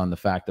end this on the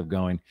fact of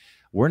going,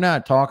 we're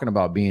not talking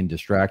about being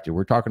distracted.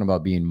 We're talking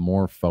about being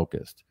more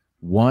focused.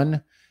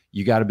 One,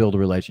 you got to build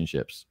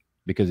relationships,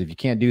 because if you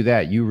can't do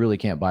that, you really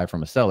can't buy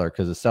from a seller,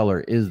 because a seller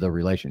is the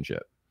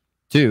relationship.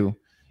 Two,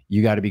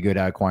 you got to be good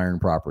at acquiring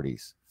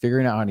properties,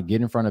 figuring out how to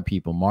get in front of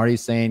people.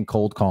 Marty's saying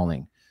cold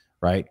calling,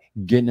 right?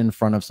 Getting in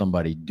front of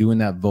somebody, doing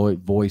that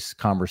voice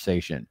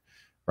conversation,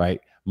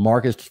 right?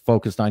 Mark is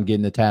focused on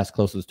getting the task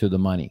closest to the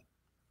money,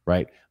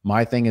 right?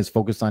 My thing is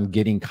focused on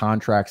getting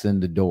contracts in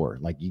the door.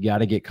 Like, you got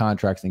to get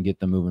contracts and get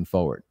them moving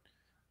forward,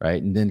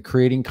 right? And then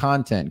creating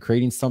content,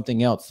 creating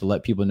something else to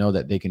let people know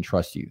that they can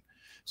trust you.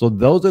 So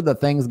those are the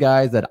things,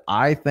 guys, that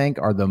I think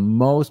are the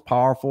most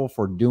powerful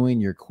for doing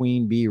your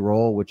queen bee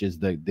role, which is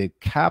the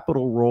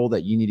capital role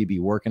that you need to be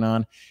working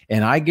on.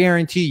 And I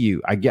guarantee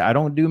you, I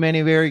don't do many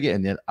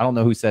and I don't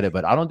know who said it,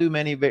 but I don't do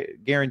many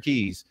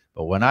guarantees.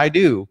 But when I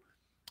do,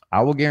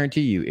 I will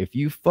guarantee you, if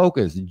you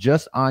focus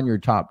just on your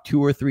top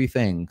 2 or 3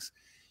 things,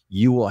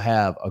 you will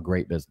have a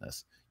great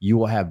business. You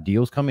will have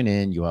deals coming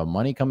in. You'll have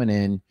money coming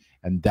in.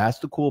 And that's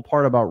the cool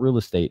part about real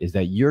estate, is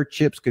that your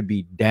chips could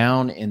be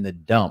down in the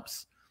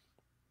dumps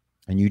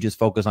and you just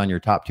focus on your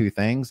top 2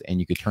 things and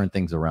you could turn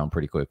things around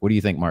pretty quick. What do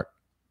you think, Mark?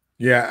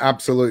 Yeah,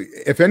 absolutely.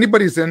 If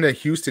anybody's in the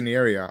Houston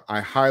area, I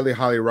highly,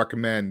 highly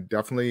recommend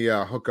definitely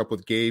hook up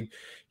with Gabe.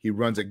 He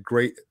runs a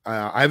great,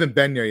 I haven't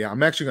been there yet.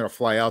 I'm actually going to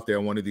fly out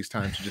there one of these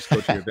times to just go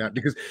to the event,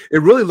 because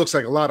it really looks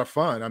like a lot of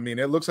fun. I mean,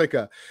 it looks like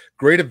a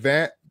great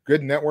event,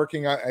 good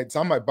networking. It's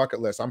on my bucket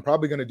list. I'm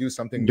probably going to do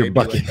something maybe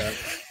like that.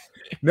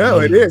 No,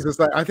 it is. It's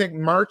like, I think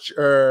March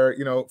or,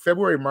 you know,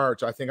 February,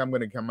 March, I think I'm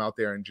going to come out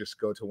there and just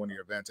go to one of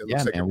your events. It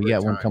looks like man, we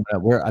got one coming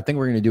up. I think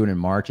we're going to do it in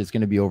March. It's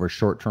going to be over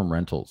short-term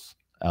rentals.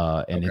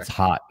 And it's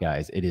hot,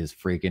 guys. It is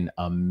freaking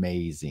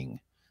amazing.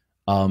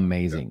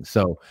 Amazing. Yeah.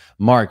 So,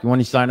 Mark, you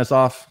want to sign us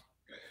off?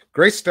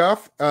 Great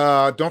stuff.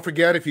 Don't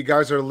forget, if you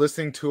guys are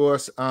listening to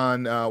us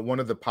on one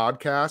of the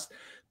podcasts,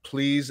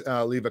 please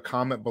leave a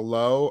comment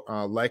below,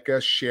 like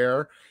us,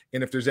 share.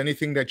 And if there's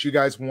anything that you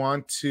guys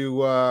want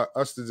to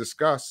us to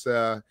discuss,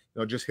 you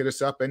know, just hit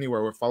us up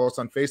anywhere. Or follow us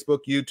on Facebook,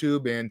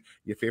 YouTube, and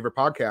your favorite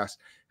podcast.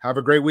 Have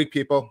a great week,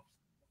 people.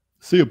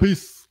 See you.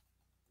 Peace.